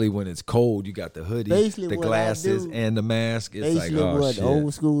 especially when it's cold. You got the hoodie, Basically the what I glasses, do- and the mask. It's Basically, like, oh what shit.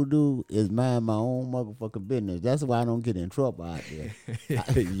 old school do is mind my own motherfucking business. That's why I don't get in trouble out there.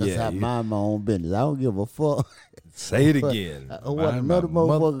 Because I mind my own business. I don't give a fuck. Say it again. What Mind my another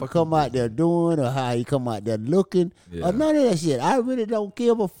motherfucker motherfucking come out there doing, or how he come out there looking, or none of that shit. I really don't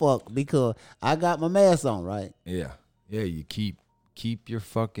give a fuck because I got my mask on, right? Yeah. You keep your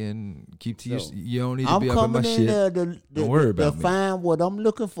fucking you don't need to I'm be up in my coming in shit. there Don't worry about to me. find what I'm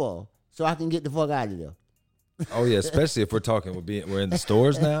looking for, so I can get the fuck out of there. Oh yeah, especially if we're talking we're in the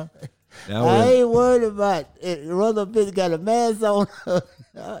stores now. Now I we're ain't worried about it. Whether bitch got a mask on,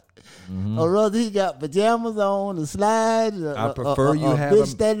 or whether he got pajamas on, the slides. I prefer you have bitch a-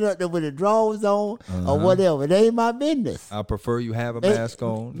 standing up there with the drawers on, or whatever. It ain't my business. I prefer you have a mask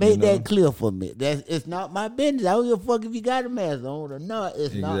on. Make you know? that clear for me. It's not my business. I don't give a fuck if you got a mask on or not.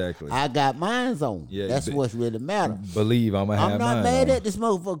 It's Exactly. not. I got mine on. Yeah, That's what's really matter. Believe I'm gonna have I'm not mine mad on. at this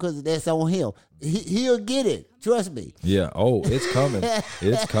motherfucker because that's on him. He'll get it. Trust me. Yeah. Oh, it's coming.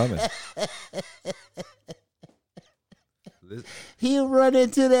 It's coming. He'll run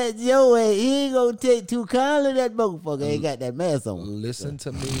into that Joe and he ain't gonna take too kindly that motherfucker ain't got that mask on. Listen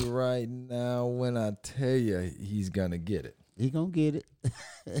to me right now when I tell you he's gonna get it. He gonna get it.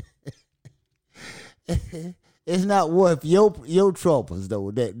 It's not worth your troubles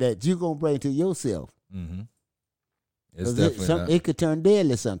though that you gonna bring to yourself. Mm-hmm. It's 'Cause definitely not. it could turn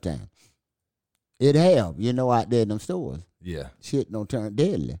deadly sometime. It have, out there in them stores. Yeah. Shit don't turn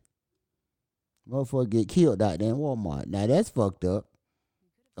deadly. Motherfucker get killed out there in Walmart. Now that's fucked up.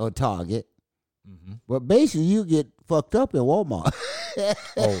 Or Target. Mm-hmm. But basically you get fucked up in Walmart.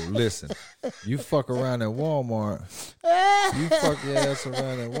 Oh, listen. You fuck around at Walmart. You fuck your ass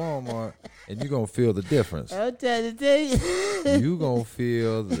around at Walmart, and you gonna feel the difference. I'm trying to tell you. You gonna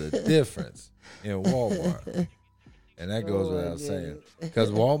feel the difference in Walmart. And that goes without saying. Because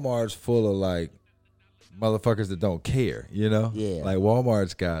Walmart's full of like motherfuckers that don't care, Yeah. Like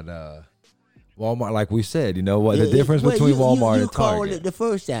Walmart's got Walmart, like we said, you know what the difference between Walmart you and called Target. it the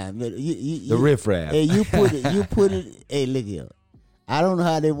first time. The riffraff. Hey, you put it. Hey, look here. I don't know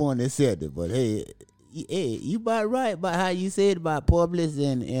how they want to say it, but hey, you about right about how you said about Publix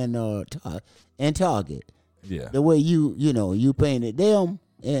and Target. Yeah. The way you painted them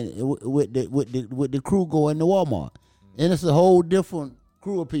and with the crew going to Walmart, and it's a whole different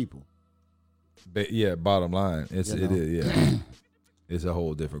crew of people. But yeah, bottom line, it is, yeah. It's a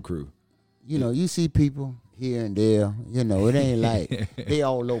whole different crew. You see people here and there. It ain't like they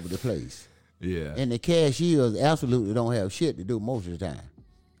all over the place. Yeah. And the cashiers absolutely don't have shit to do most of the time.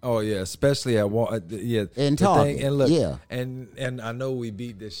 Oh yeah, especially at yeah. And the Target, thing, and look, yeah. and I know we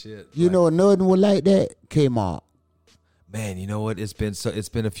beat this shit. Another one like that, Kmart. Man, you know what? It's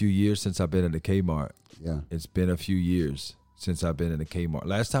been a few years since I've been in the Kmart. Yeah. It's been a few years since I've been in the Kmart.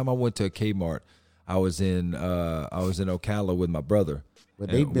 Last time I went to a Kmart, I was in Ocala with my brother. But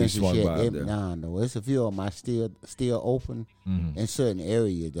they've we been some swung shit. by there. No. There's a few of them still open in certain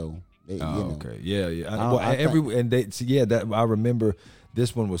areas though. Okay. Yeah. I that I remember.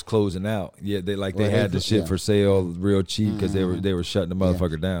 This one was closing out. Yeah, they had the shit yeah. for sale real cheap because they were shutting the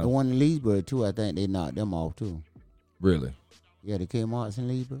motherfucker down. The one in Leesburg too, I think they knocked them off too. Really? Yeah, the Kmart's in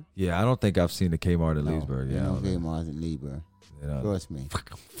Leesburg. Yeah, I don't think I've seen the Kmart in Leesburg. Yeah, no Kmart's in Leesburg. Trust me.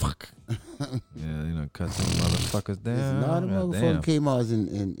 Fuck. Yeah, cut some motherfuckers down. There's a lot of motherfucking Kmart's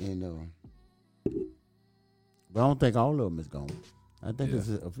in but I don't think all of them is gone. I think there's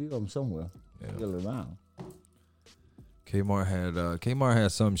a few of them somewhere still around. Kmart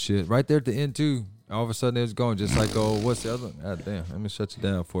had some shit right there at the end too. All of a sudden it was gone, just like what's the other one? God damn, let me shut you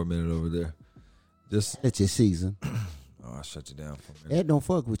down for a minute over there. Just It's your season. I'll shut you down for a minute. That don't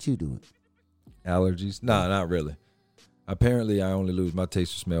fuck with you doing. Allergies? Nah, not really. Apparently I only lose my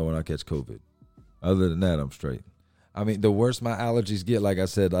taste or smell when I catch COVID. Other than that, I'm straight. I mean, the worse my allergies get, like I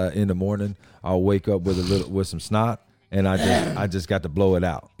said, in the morning, I'll wake up with some snot, and I just got to blow it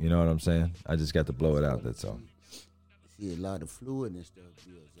out. You know what I'm saying? I just got to blow it out. That's all. See, a lot of fluid and stuff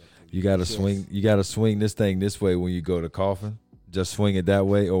builds up. You gotta swing. You gotta swing this thing this way when you go to coughing. Just swing it that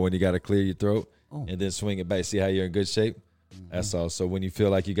way, or when you gotta clear your throat, and then swing it back. See how you're in good shape. That's all. So when you feel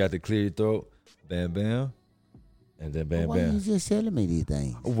like you got to clear your throat, bam, bam, and then bam, Why bam. you just telling me these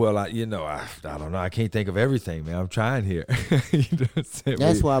things? Well, I don't know. I can't think of everything, man. I'm trying here. You know what I'm saying?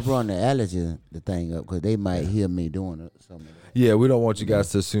 That's why I brought the allergy thing up, because they might hear me doing something. Yeah, we don't want you guys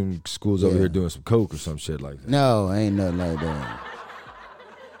to assume school's over here doing some coke or some shit like that. No, ain't nothing like that.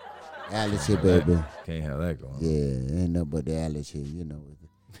 Allergy, baby. Can't have that going. Yeah, ain't nothing but the allergy, you know.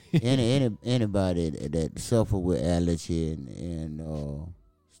 Anybody that suffer with allergy and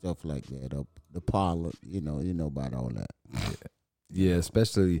stuff like that, the pollen, you know about all that. Yeah,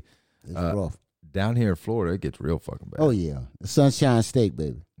 especially It's rough. down here in Florida, it gets real fucking bad. Oh yeah, the Sunshine State,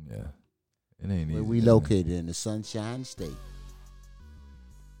 baby. Yeah, it ain't easy. Where we located in the Sunshine State.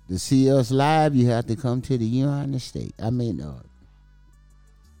 To see us live, you have to come to the United States. I mean,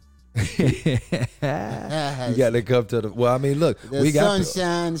 You got to come to the. Well, I mean, look, the we got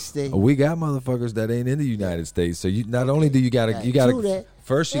Sunshine State. we got motherfuckers that ain't in the United States. So you not only do you got True to that.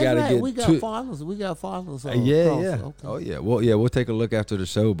 first you That's got to right. get We got to, followers. We got followers. yeah. Okay. Oh yeah. Well, yeah, we'll take a look after the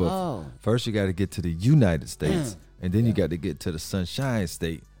show, but Oh. first you got to get to the United States, and then you got to get to the Sunshine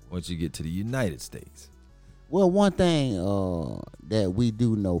State once you get to the United States. Well, one thing that we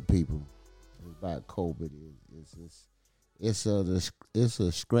do know, people, about COVID is it's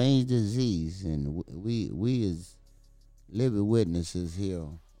a strange disease, and we as living witnesses here,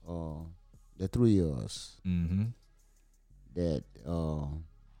 the three of us, Mm-hmm. that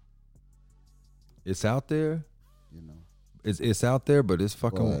It's out there. you know. It's out there, but it's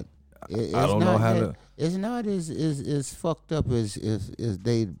fucking. But it's I don't know not how that- to. It's not as fucked up as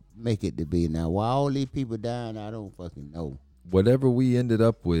they make it to be. Now, why all these people dying, I don't fucking know. Whatever we ended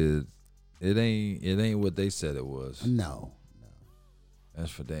up with, it ain't what they said it was. No, That's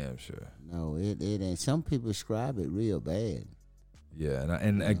for damn sure. no, it ain't. Some people describe it real bad. Yeah,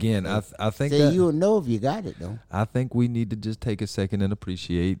 and again, I think Say that you'll know if you got it though. I think we need to just take a second and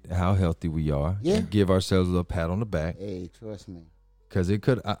appreciate how healthy we are. Yeah. And give ourselves a little pat on the back, Hey, trust me. because it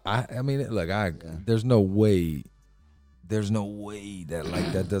could. I mean, look, there's no way that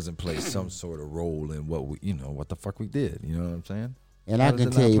like that doesn't play some sort of role in what what the fuck we did. You know what I'm saying? And How I does can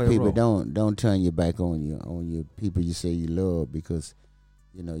it tell not you, play a people, role? don't turn your back on your people you say you love, because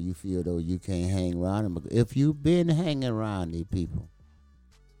you feel though you can't hang around them. If you've been hanging around these people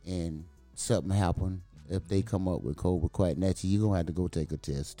and something happened, if they come up with COVID quite naturally, you're gonna have to go take a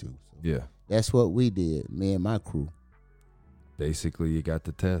test too. So Yeah. that's what we did, me and my crew. Basically, you got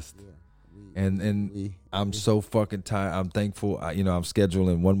the test. Yeah. And I'm so fucking tired. I'm thankful. I'm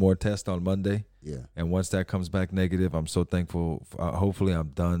scheduling one more test on Monday. Yeah. And once that comes back negative, I'm so thankful. Hopefully, I'm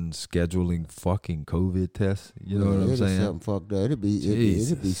done scheduling fucking COVID tests. You know what I'm It'll saying? Something fucked up. It'll be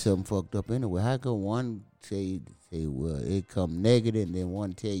Jesus. something fucked up anyway. How come one say well it come negative, and then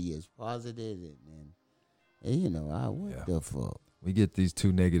one tell you it's positive, and what the fuck? We get these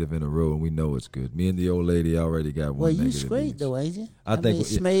two negative in a row, and we know it's good. Me and the old lady already got one. Well, you negative straight each. though, ain't you? I think mean,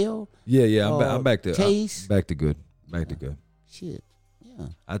 smell. Yeah. I'm back to taste. back to good. Back to good. Shit. Yeah.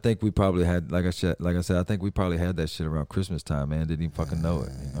 I think we probably had, like I said, I think we probably had that shit around Christmas time, man. Didn't even fucking know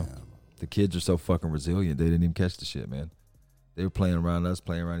it. The kids are so fucking resilient. They didn't even catch the shit, man. They were playing around us,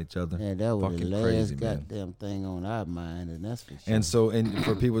 playing around each other. Man, that was the Fucking last crazy, man. goddamn thing on our mind, and that's for sure. And so, and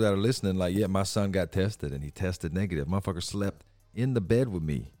for people that are listening, like, yeah, my son got tested and he tested negative. Motherfucker slept in the bed with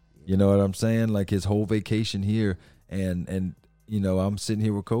me. You know what I'm saying? Like his whole vacation here, and I'm sitting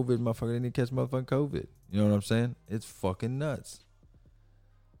here with COVID. Motherfucker didn't even catch motherfucking COVID. You know what I'm saying? It's fucking nuts.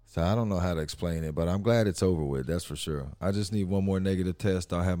 So I don't know how to explain it, but I'm glad it's over with. That's for sure. I just need one more negative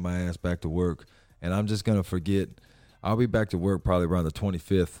test. I'll have my ass back to work, and I'm just gonna forget. I'll be back to work probably around the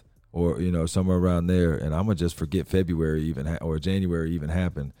 25th or somewhere around there, and I'm gonna just forget February even or January even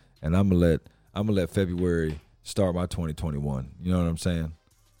happened, and I'm gonna let February start my 2021. You know what I'm saying?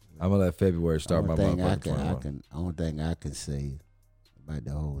 I'm gonna let February start my motherfucking 2021. Only thing I can say about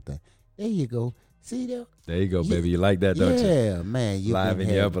the whole thing. There you go. See there? There you go, baby. You like that, don't you? Yeah, man. Liven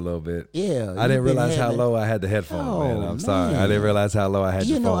you up a little bit. Yeah. I didn't realize how low I had the headphones, man. I'm sorry. I didn't realize how low I had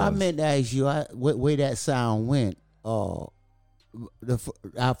the phones. I meant to ask you where that sound went.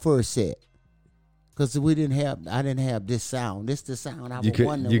 Our first set, because I didn't have this sound. This the sound I was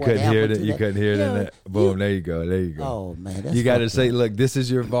wondering. You what couldn't hear happened it. to You that. couldn't hear it in Yeah, that. Boom. There you go. Oh man, that's You got to fucked say, up. look, this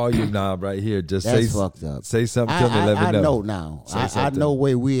is your volume knob right here. Just That's fucked up. say something to me. Let me know. I know now. Say I something. know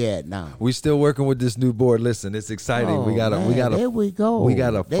where we at now. We still working with this new board. Listen, it's exciting. Oh, we got there we go. We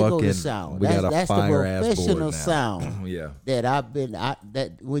got a There go the fucking. sound. We got a That's fire the ass board professional now. sound Yeah. that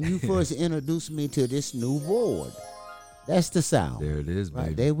that when you first introduced me to this new board, That's the sound. There it is, baby.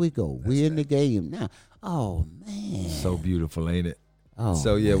 Right, there we go. We in the game now. Oh, man. So beautiful, ain't it? Oh,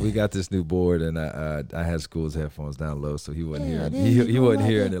 So yeah, man. we got this new board, and I had School's headphones down low, so he wasn't Yeah, hearing. there He you go wasn't right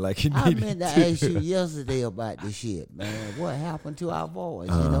hearing there. it like he I needed meant to to. ask you yesterday about this shit, man. What happened to our voice?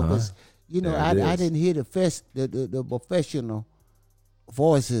 You know, 'cause, you know, There it I is. didn't hear the professional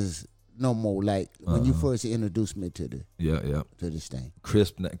voices no more like when you first introduced me to Yeah. this thing.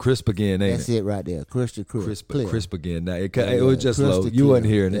 Crisp again, ain't That's it? it right there. Crystal clear. Crisp again. Now it Yeah, was just crystal low. You wasn't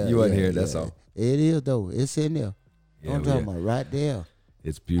clear. hearing it. Yeah, You wasn't yeah, hearing it. That's yeah. all. It is though. It's in there. Yeah, I'm talking about right there.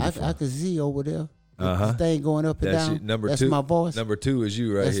 It's beautiful. I can see over there. Uh-huh. The thing going up and That's down. you. Number That's two. my voice. Number 2 is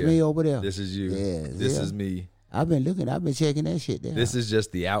you right That's here. me over there. This is you. Yeah, This yeah. is me. I've been checking that shit down. This is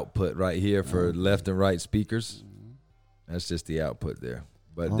just the output right here for Uh-huh. left and right speakers. That's just the output there.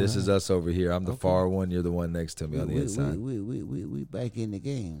 But this is us over here. I'm the Okay. far one. You're the one next to me on the inside. We back in the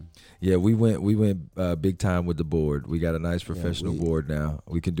game. Yeah, we went big time with the board. We got a nice professional board now.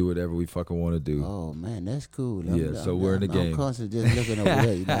 We can do whatever we fucking want to do. Oh man, that's cool. So we're in the game. I'm constantly just looking over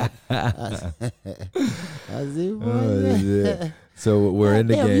there. You know? I see, boy. Yeah. So we're in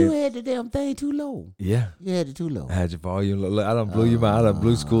the Damn, you game. had the damn thing too low. Yeah. You had it too low. I had your volume. Look, I done blew you mind. I done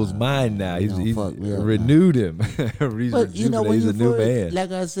blew School's mind now. He's fuck me up, renewed him. But you know when He's you a new first, man.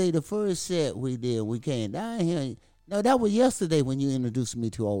 like I say, the first set we did, we came down here. No, that was yesterday when you introduced me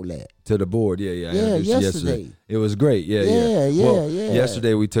to all that. To the board, yeah. I Yeah, introduced you yesterday. It was great, yeah. Yeah.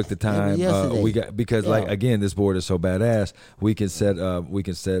 Yesterday we took the time. Yesterday. We got because like Yeah. again, this board is so badass. We can set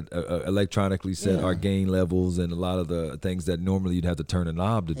electronically set our gain levels and a lot of the things that normally you'd have to turn a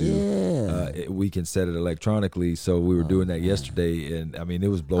knob to do. Yeah. We can set it electronically. So we were doing that yesterday, and I mean it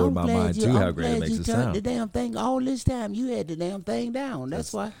was blowing my mind too how great it makes it you turned sound. the damn thing all this time. You had the damn thing down.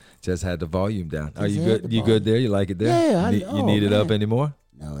 That's why. Just had the volume down. Are Just you had good? the You good there? You like it there? Yeah, You need it up man. anymore?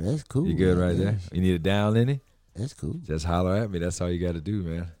 No, that's cool. You good right there? You need it down any? That's cool. Just holler at me. That's all you got to do,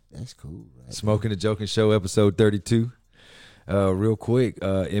 man. That's cool. Right Smoking the Joking Show, episode 32. Real quick,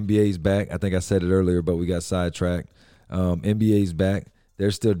 NBA's back. I think I said it earlier, but we got sidetracked. NBA's back.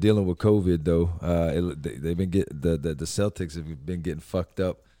 They're still dealing with COVID though. They've been the Celtics have been getting fucked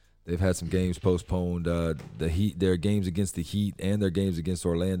up. They've had some games postponed. The Heat, their games against the Heat and their games against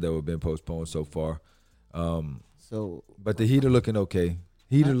Orlando have been postponed so far. So, But the Heat are looking okay.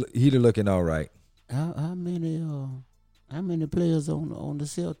 Heat are looking all right. how many players on the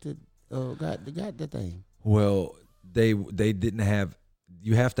Celtics got the thing? Well, they didn't have.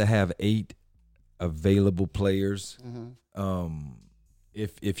 You have to have 8 available players.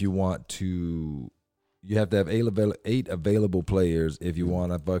 If you want to, you have to have 8 available players if you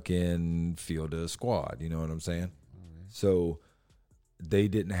want to fucking field a squad. You know what I'm saying? So they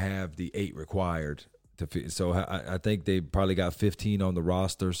didn't have the 8 required to. So I think they probably got 15 on the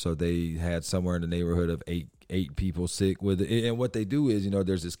roster. So they had somewhere in the neighborhood of 8 people sick with it. And what they do is,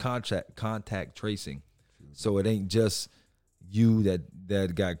 there's this contact tracing. So it ain't just you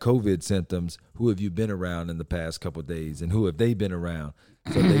that got COVID symptoms. Who have you been around in the past couple of days, and who have they been around?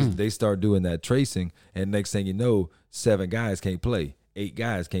 So they start doing that tracing, and next thing you know, 7 guys can't play, 8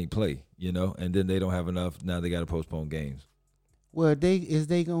 guys can't play, and then they don't have enough. Now they got to postpone games. Well, is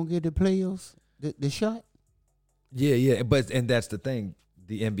they gonna get the players the shot? Yeah, and that's the thing.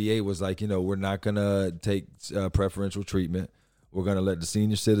 The NBA was like, we're not gonna take preferential treatment. We're going to let the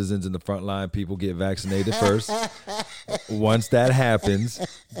senior citizens and the frontline people get vaccinated first. Once that happens,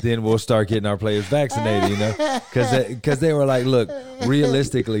 then we'll start getting our players vaccinated, Because they were like, look,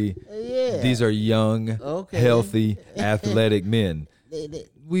 realistically, these are young, healthy, athletic men.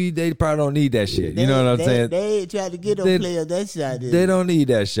 They probably don't need that shit. You know what I'm saying? They ain't trying to get those players that shot. They don't need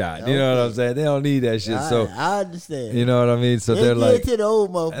that shot. You know what I'm saying? They don't need that shit. So I understand. you know what I mean? So They they're give like, it to the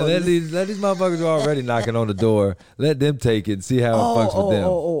old motherfuckers. let these motherfuckers who are already knocking on the door. Let them take it and see how it fucks with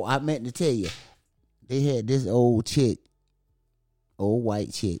them. I meant to tell you. They had this old chick, old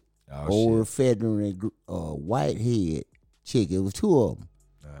white chick, old veteran white head chick. It was 2 of them.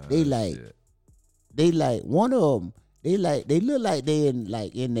 They like one of them. They look like they in their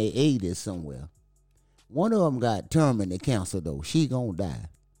 80s somewhere. One of them got terminal cancer though. She gonna die.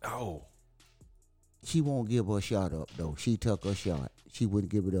 Oh. She won't give her shot up though. She took her shot. She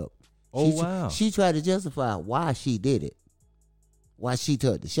wouldn't give it up. Wow. She tried to justify why she did it. Why she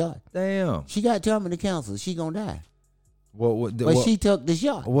took the shot. Damn. She got terminal cancer. She gonna die. But What she took the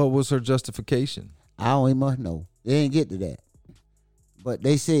shot. What was her justification? I don't even must know. They ain't get to that. But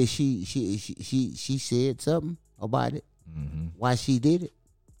they said she said something about it. Mm-hmm. Why she did it.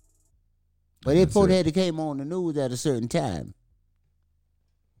 But it probably had to came on the news at a certain time.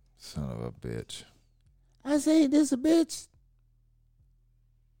 Son of a bitch. I say this a bitch.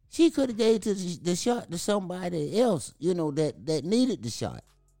 She could have gave the shot to somebody else, that needed the shot.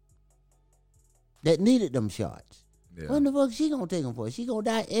 That needed them shots. Yeah. What the fuck she gonna take them for? She gonna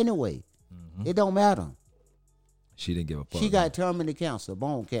die anyway. It don't matter. She didn't give a fuck. She got terminal cancer,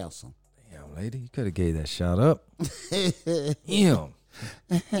 bone cancer. Damn, lady, you could have gave that shot up. Damn.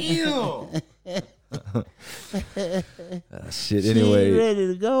 Shit. She Anyway, ain't ready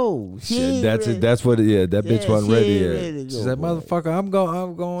to go. shit, that's what. Yeah, that bitch wasn't she ready ain't yet. ready to She go, said, boy. "Motherfucker, I'm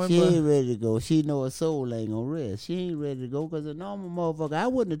going." She but- ain't ready to go. She know her soul ain't gonna rest. She ain't ready to go because a normal motherfucker, I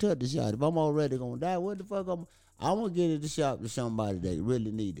wouldn't have touched the shot. If I'm already gonna die, what the fuck I'm gonna get it the shot to somebody that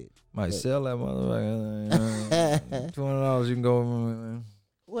really need it. Might sell that motherfucker. $200 you can go.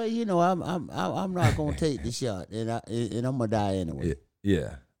 Well, I'm not gonna take the shot, and I'm gonna die anyway.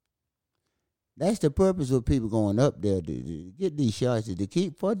 Yeah. That's the purpose of people going up there to get these shots, is to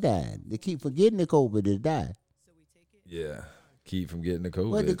keep for dying, to keep from getting the COVID to die. Yeah. Keep from getting the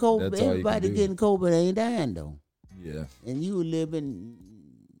COVID. But the COVID, That's all you can everybody do. getting COVID ain't dying though, Yeah. and you living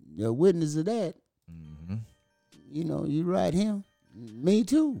a witness of that. Mm-hmm. You right here. Me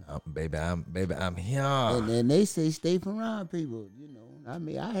too. Baby, I'm here. And they say stay from around people. I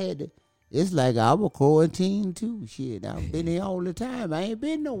had to. It's like I was quarantined too. Shit, I've been here all the time. I ain't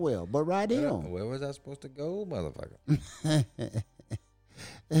been nowhere, but right here. Where was I supposed to go, motherfucker?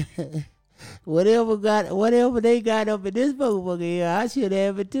 Whatever they got up in this motherfucker here, I should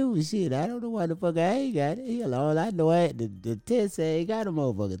have it too. Shit, I don't know why the fuck I ain't got it. Hell, all I know, the test say I ain't got a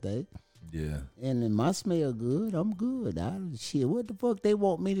motherfucker thing. Yeah. And then my smell good. I'm good. Shit, what the fuck they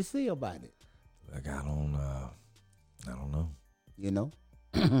want me to say about it? Like I don't know.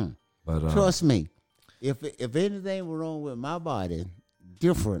 But Trust me, if anything was wrong with my body,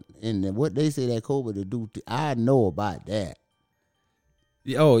 different, and what they say that COVID to do, I know about that.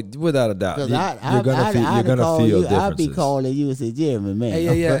 Oh, without a doubt, Because you're gonna feel differences. I'd be calling you and say, Jeremy, man.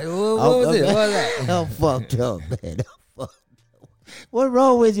 Yeah. What was it? What was that? I'm fucked up, man. What's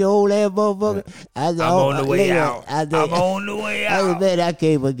wrong with you, old ass motherfucker? I'm on the way out. I'm on the way I was out. mad I can't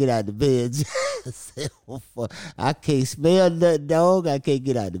even get out of bed. I can't smell nothing, dog. I can't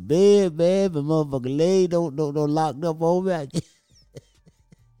get out of bed, man. My motherfucking leg don't locked up on me.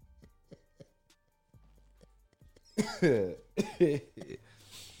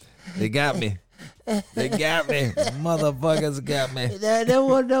 They got me. Motherfuckers got me. That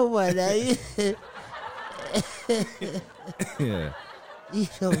wasn't no one. Yeah.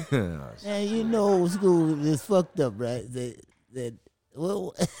 Old school is fucked up, right?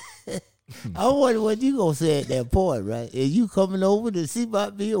 I wonder what you gonna say at that point, right? Is you coming over to see my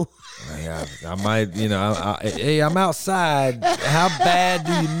bill? I might, hey, I'm outside. How bad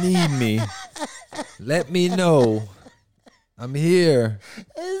do you need me? Let me know. I'm here.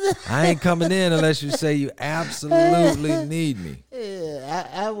 I ain't coming in unless you say you absolutely need me. Yeah,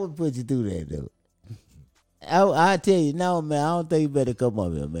 I would put you through that though. I tell you now, man. I don't think you better come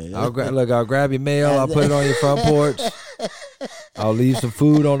up here, man. I'll grab your mail. I'll put it on your front porch. I'll leave some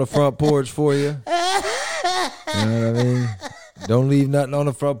food on the front porch for you. You know what I mean? Don't leave nothing on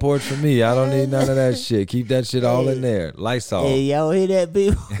the front porch for me. I don't need none of that shit. Keep that shit all in there. Lysol. Hey, y'all hear that,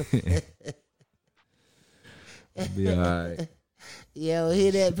 people? Be all right. Y'all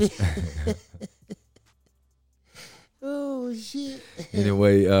hear that, people? Oh shit!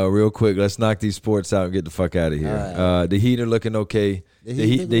 Anyway, real quick, let's knock these sports out and get the fuck out of here. Right. The Heat are looking okay. The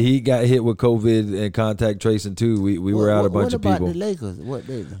Heat got hit with COVID and contact tracing too. We were out a bunch of people. What about the Lakers? What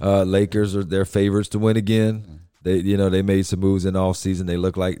they? Lakers are their favorites to win again. They they made some moves in the offseason. They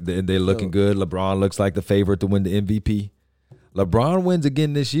look like they're looking good. LeBron looks like the favorite to win the MVP. LeBron wins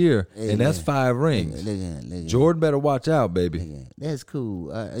again this year, and that's 5 rings. Look, Jordan better watch out, baby. That's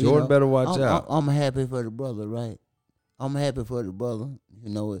cool. Jordan better watch out. I'm happy for the brother, right? I'm happy for the brother.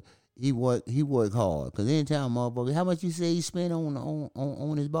 He worked hard. Cause anytime, motherfucker, how much you say he spent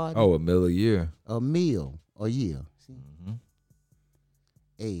on his body? Oh, $1 million a year. $1 million a year. See? Mm-hmm.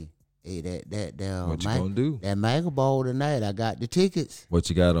 Hey, that What you gonna do? That Michael Ball tonight. I got the tickets. What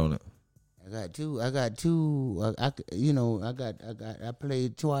you got on it? I got two. I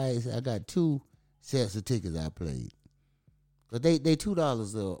played twice. I got 2 sets of tickets. I played. But they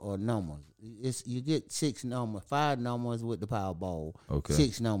 $2 a number. You get 6 numbers, 5 numbers with the Powerball. Okay.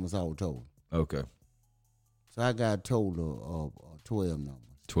 6 numbers all total. Okay. So I got a total of 12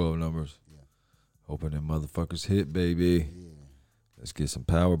 numbers. 12 numbers. Yeah. Hoping them motherfuckers hit, baby. Yeah. Let's get some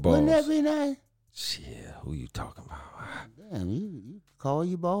Powerballs. Wouldn't that be nice? Shit, who you talking about? Damn, you call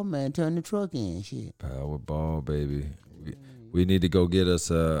your ball man, turn the truck in, shit. Powerball, baby. We need to go get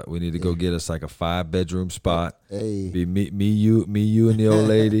us. We need to go get us like a 5-bedroom spot. Hey. Be me, you, and the old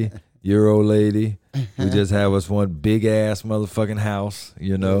lady, Euro lady. We just have us one big ass motherfucking house,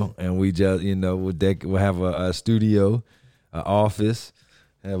 you know, and we just, you know, we'll have a studio, an office,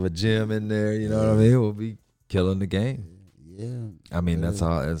 have a gym in there, you know what I mean? We'll be killing the game. Yeah. I mean, that's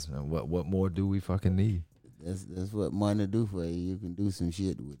all. What more do we fucking need? That's what money do for you. You can do some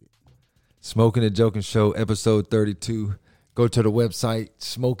shit with it. Smoking and Joking Show, episode 32. Go to the website,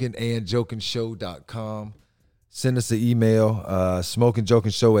 smokingandjokingshow.com. Send us an email,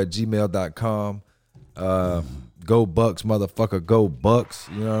 smokingjokingshow@gmail.com. Go Bucks, motherfucker, go Bucks.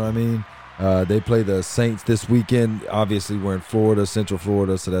 You know what I mean? They play the Saints this weekend. Obviously, we're in Florida, Central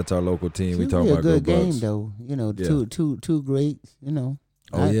Florida, so that's our local team. We talking about good go Bucks. game though. You know, Yeah. two greats. You know.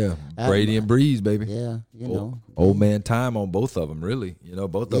 Brady and Breeze, baby. Yeah, you know. Old man time on both of them, really. You know,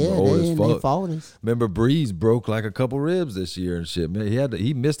 both of them are old as fuck. 40s. Remember, Breeze broke like a couple ribs this year and shit. Man,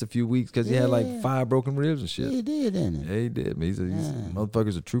 he missed a few weeks because he had like 5 broken ribs and shit. He did, didn't he? Yeah, he did. Man, he's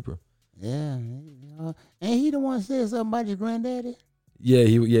motherfucker's a trooper. Yeah. Ain't he the one said something about your granddaddy? Yeah,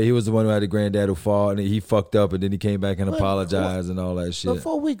 he was the one who had the granddad who fought, and he fucked up, and then he came back and apologized and all that shit.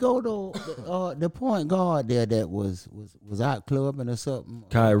 Before we go to the point guard there that was out clubbing or something.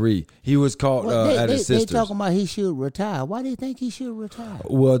 Kyrie, he was caught at his sister's. They talking about he should retire. Why do you think he should retire?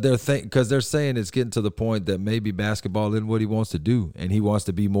 Well, because they're saying it's getting to the point that maybe basketball isn't what he wants to do, and he wants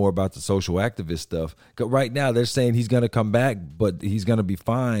to be more about the social activist stuff. Right now, they're saying he's going to come back, but he's going to be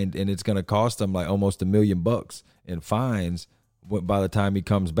fined, and it's going to cost him like almost $1 million in fines by the time he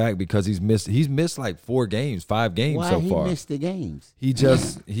comes back, because he's missed like 5 games so far. Why he missed the games?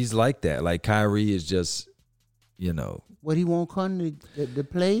 He's like that. Like Kyrie is just, you know. What, he won't come to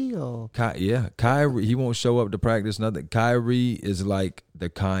play or? Kyrie, he won't show up to practice, nothing. Kyrie is like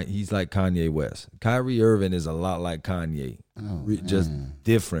he's like Kanye West. Kyrie Irving is a lot like Kanye. Just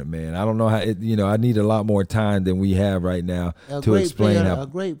different, man. I don't know how I need a lot more time than we have right now to explain how. A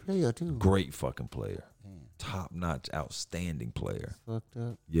great player too. Great fucking player. Top-notch, outstanding player. Fucked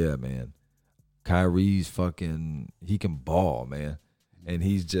up. Yeah, man. Kyrie's fucking, he can ball, man. And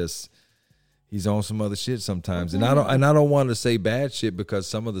he's on some other shit sometimes. And I don't want to say bad shit, because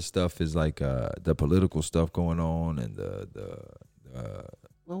some of the stuff is like the political stuff going on and the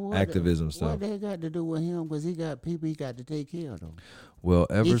activism stuff. What they got to do with him? Because he got people he got to take care of, though. Well,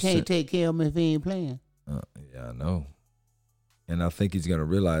 he can't take care of them if he ain't playing. Yeah, I know. And I think he's going to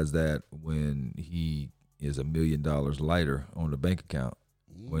realize that when he is $1 million lighter on the bank account.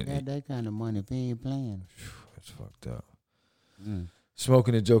 He ain't got that kind of money if he ain't playing. That's fucked up.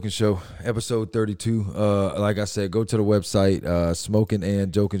 Smoking and Joking Show, episode 32. Like I said, go to the website,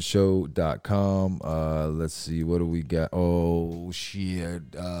 smokingandjokingshow.com. Let's see, what do we got? Oh, shit.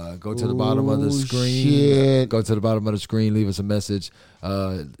 Go to the bottom of the screen. Shit. Go to the bottom of the screen. Leave us a message.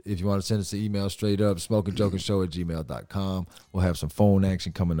 If you want to send us an email straight up, smokingjokingshow@gmail.com. We'll have some phone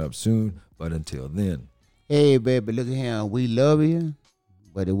action coming up soon. But until then. Hey, baby, look at him. We love you,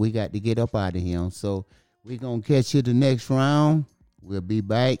 but we got to get up out of here. So we're going to catch you the next round. We'll be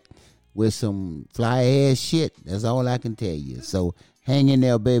back with some fly-ass shit. That's all I can tell you. So hang in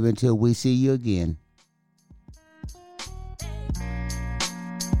there, baby, until we see you again.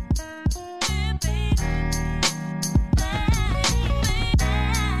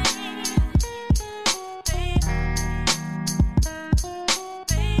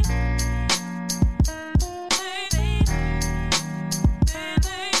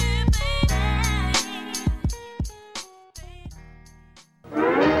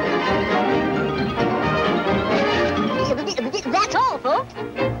 That's all, folks.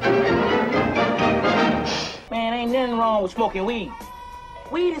 Man, ain't nothing wrong with smoking weed.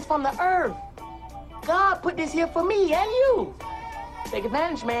 Weed is from the earth. God put this here for me and you. Take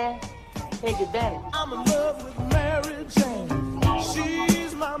advantage, man. Take advantage. I'm in love with Mary Jane.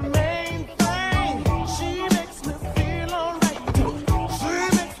 She's my